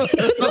 no!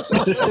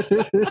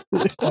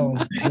 Oh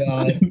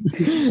God.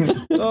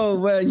 Oh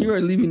man, you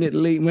are leaving it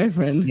late, my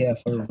friend. Yeah,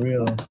 for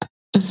real.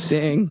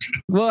 Dang.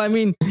 Well, I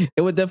mean,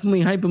 it would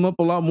definitely hype him up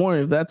a lot more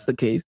if that's the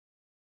case.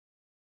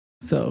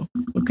 So,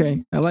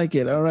 okay, I like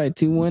it. All right,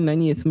 2-1,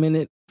 90th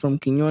minute from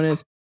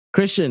Quiñones.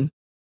 Christian.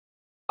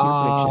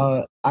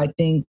 I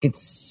think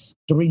it's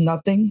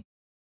 3-0.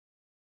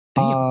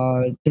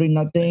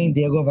 3-0.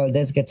 Diego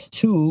Valdez gets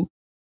 2,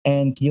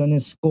 and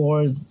Quiñones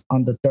scores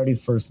on the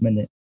 31st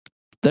minute.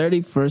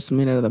 31st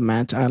minute of the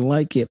match. I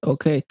like it.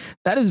 Okay.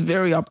 That is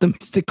very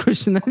optimistic,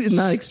 Christian. I did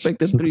not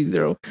expect a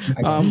 3-0.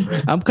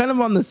 I'm kind of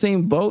on the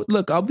same boat.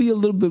 Look, I'll be a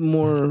little bit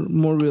more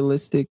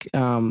realistic.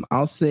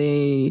 I'll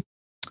say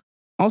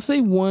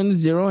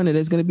 1-0, and it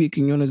is going to be a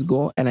Quiñones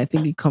goal, and I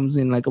think it comes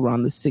in like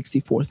around the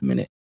 64th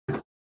minute.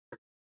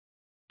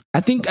 I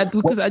think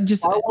because I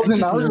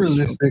wasn't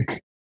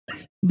realistic.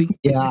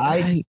 Yeah,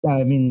 I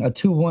mean a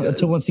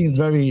 2-1 seems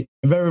very,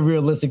 very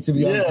realistic, to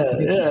be honest.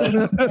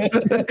 Yeah.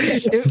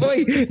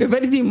 If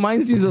anything,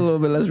 mine seems a little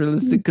bit less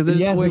realistic because there's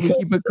no way we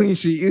keep a clean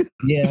sheet.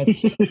 Yeah,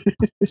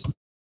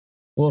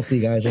 we'll see,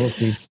 guys. We'll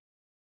see.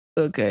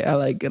 Okay, I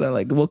like it.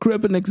 Well,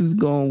 Queretaro is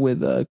going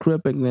with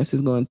Queretaro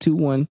is going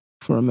 2-1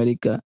 for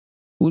America.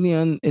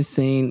 Julian is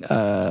saying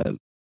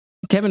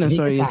Kevin, I'm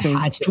sorry, is saying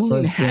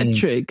Julian hat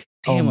trick.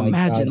 Damn,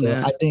 imagine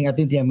that. I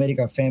think the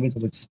America fan base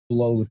will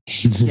explode.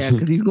 Yeah,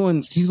 because he's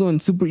going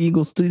Super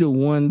Eagles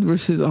 3-1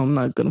 versus. I'm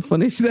not gonna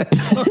finish that.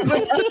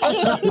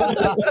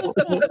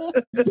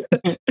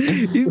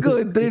 He's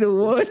going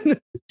 3-1.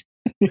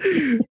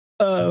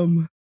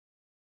 The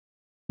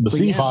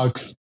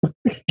Seahawks.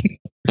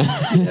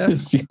 Yeah.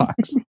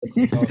 Seahawks.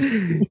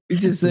 He's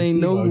just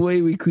saying no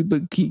way we keep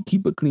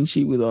a clean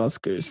sheet with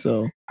Oscar.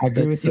 So I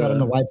agree with you. I don't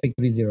know why I picked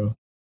 3-0.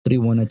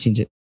 3-1. I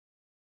change it.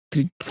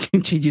 Change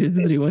it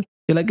to 3-1.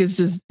 Like it's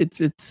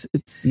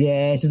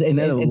yeah, it's just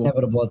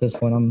inevitable at this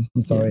point. I'm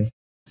sorry.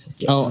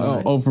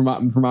 Yeah. For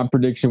my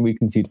prediction, we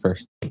concede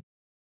first.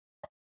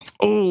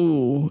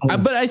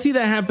 But I see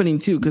that happening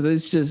too because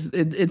it's just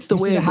it's the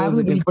way it goes.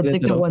 You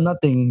predicted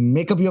 1-0.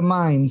 Make up your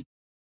mind.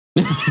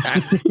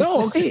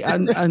 No, okay. All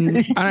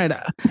right.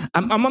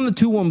 I'm on the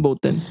 2-1 boat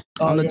then.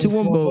 On the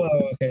 2-1 boat.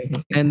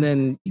 Okay. And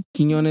then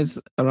Quiñones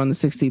around the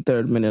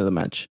 63rd minute of the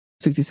match.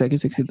 62nd,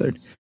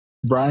 63rd.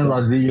 Brian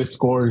Rodriguez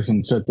scores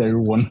and shuts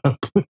everyone up.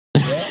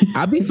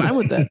 I'll be fine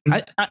with that.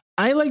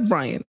 I like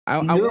Brian. I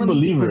want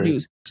him to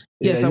produce.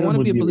 Yes, I want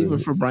to be a believer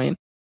for Brian.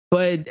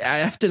 But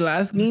after the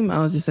last game, I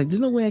was just like,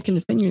 there's no way I can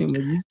defend you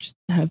anymore. You just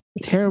have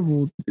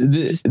terrible.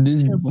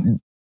 Terrible.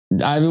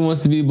 Ivan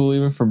wants to be a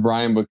believer for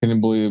Brian, but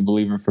couldn't be a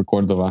believer for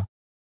Cordova.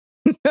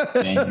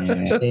 Damn.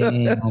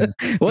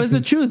 Well, it's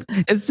the truth.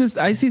 It's just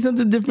I see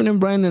something different in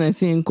Brian than I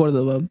see in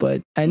Cordova,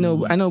 but I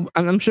know.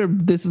 I'm sure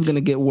this is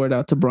gonna get word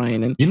out to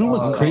Brian. And you know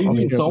what's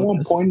crazy?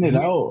 Someone pointed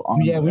out.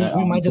 We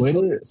might just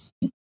Twitter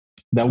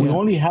that we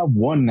only have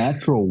one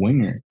natural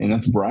winger, and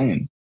that's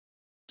Brian.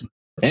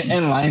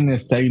 And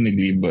Linus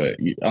technically, but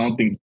I don't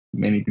think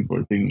many people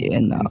are thinking. Yeah,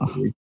 no.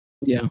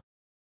 Yeah.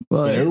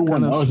 Well, but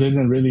everyone else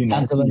isn't really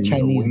natural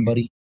Chinese,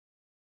 buddy.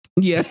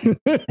 Yeah.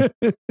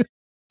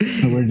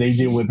 Where's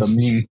AJ with the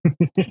meme?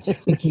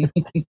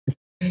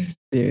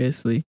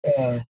 Seriously.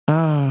 Yeah.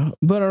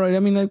 But all right. I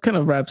mean, that kind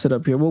of wraps it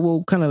up here.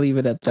 We'll kind of leave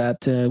it at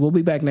that. We'll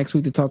be back next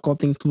week to talk all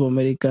things Club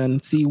America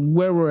and see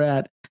where we're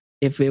at.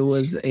 If it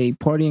was a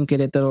party in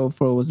Querétaro or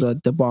if it was a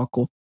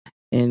debacle.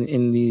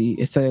 in the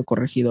Estadio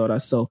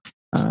Corregidora. So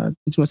I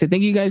just want to say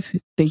thank you guys.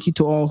 Thank you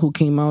to all who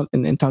came out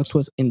and talked to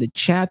us in the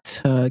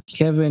chat.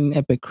 Kevin,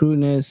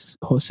 Epicrunas,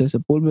 Jose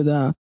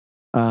Sepulveda,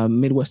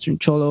 Midwestern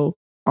Cholo,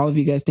 all of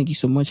you guys, thank you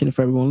so much. And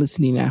for everyone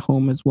listening at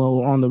home as well,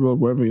 or on the road,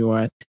 wherever you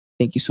are at,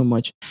 thank you so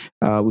much.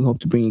 We hope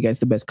to bring you guys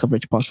the best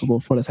coverage possible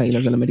for Las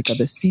Águilas del América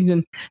this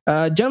season.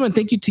 Gentlemen,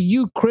 thank you to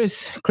you,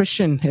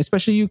 Christian,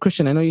 especially you,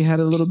 Christian. I know you had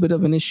a little bit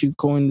of an issue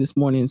going this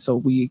morning, so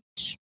we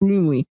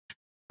extremely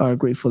are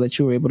grateful that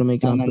you were able to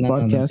make it onto the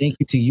podcast. No. Thank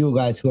you to you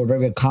guys who are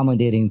very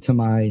accommodating to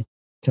my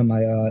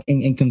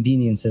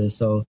inconveniences.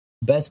 So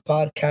best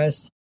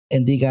podcast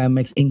in the Liga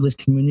MX English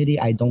community.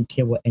 I don't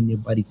care what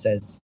anybody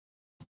says.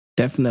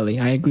 Definitely.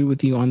 I agree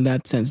with you on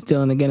that sense.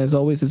 Dylan, again, as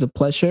always, is a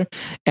pleasure.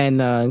 And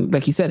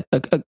like you said,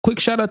 a quick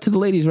shout out to the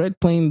ladies, right?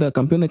 Playing the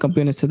Campeón de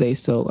Campeones today.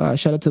 So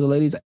shout out to the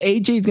ladies.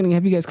 AJ is going to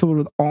have you guys covered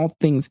with all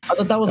things. I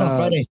thought that was on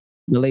Friday.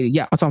 The lady.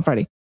 Yeah, it's on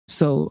Friday.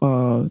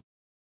 So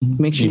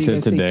make sure you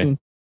guys stay tuned.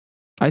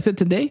 I said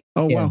today?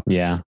 Oh, yeah. Wow.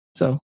 Yeah.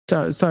 So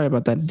sorry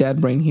about that. Dad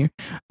brain here.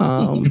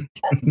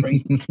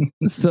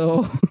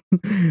 So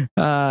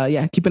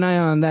yeah, keep an eye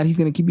on that. He's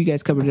going to keep you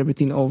guys covered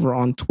everything over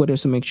on Twitter.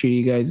 So make sure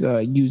you guys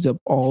use up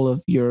all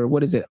of your,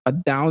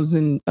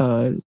 1,000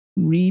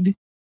 read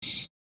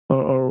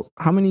or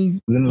how many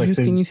views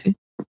can you see?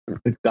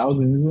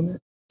 6,000, isn't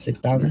it?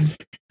 6,000?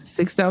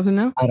 6,000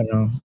 now? I don't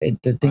know.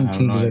 The thing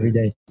changes every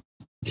day.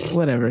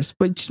 Whatever,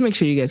 but just make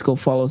sure you guys go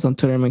follow us on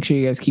Twitter. Make sure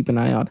you guys keep an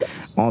eye out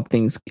all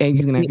things.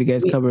 Angie's gonna have you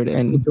guys covered,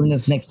 and we're doing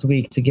this next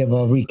week to give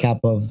a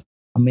recap of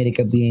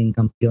America being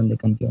Campeón de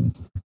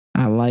Campeones.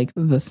 I like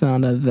the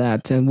sound of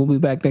that, and we'll be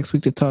back next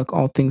week to talk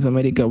all things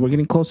America. We're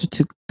getting closer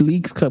to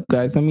Leagues Cup,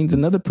 guys. That means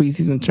another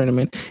preseason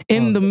tournament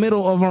in the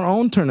middle of our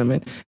own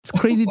tournament. It's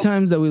crazy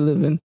times that we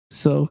live in.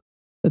 So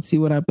let's see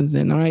what happens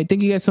then. All right,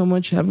 thank you guys so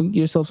much. Have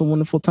yourselves a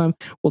wonderful time.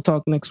 We'll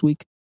talk next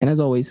week, and as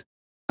always,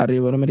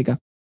 arriba America.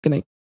 Good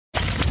night.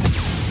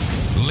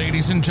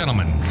 Ladies and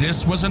gentlemen,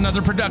 this was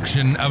another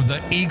production of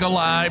the Eagle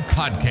Eye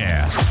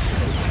Podcast,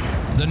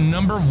 the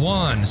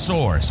 #1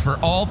 source for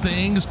all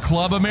things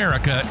Club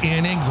America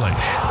in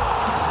English.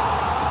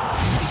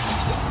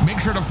 Make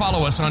sure to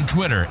follow us on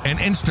Twitter and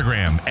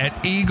Instagram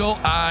at Eagle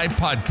Eye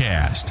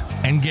Podcast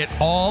and get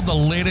all the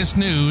latest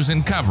news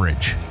and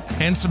coverage.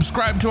 And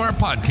subscribe to our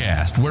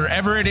podcast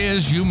wherever it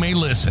is you may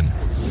listen.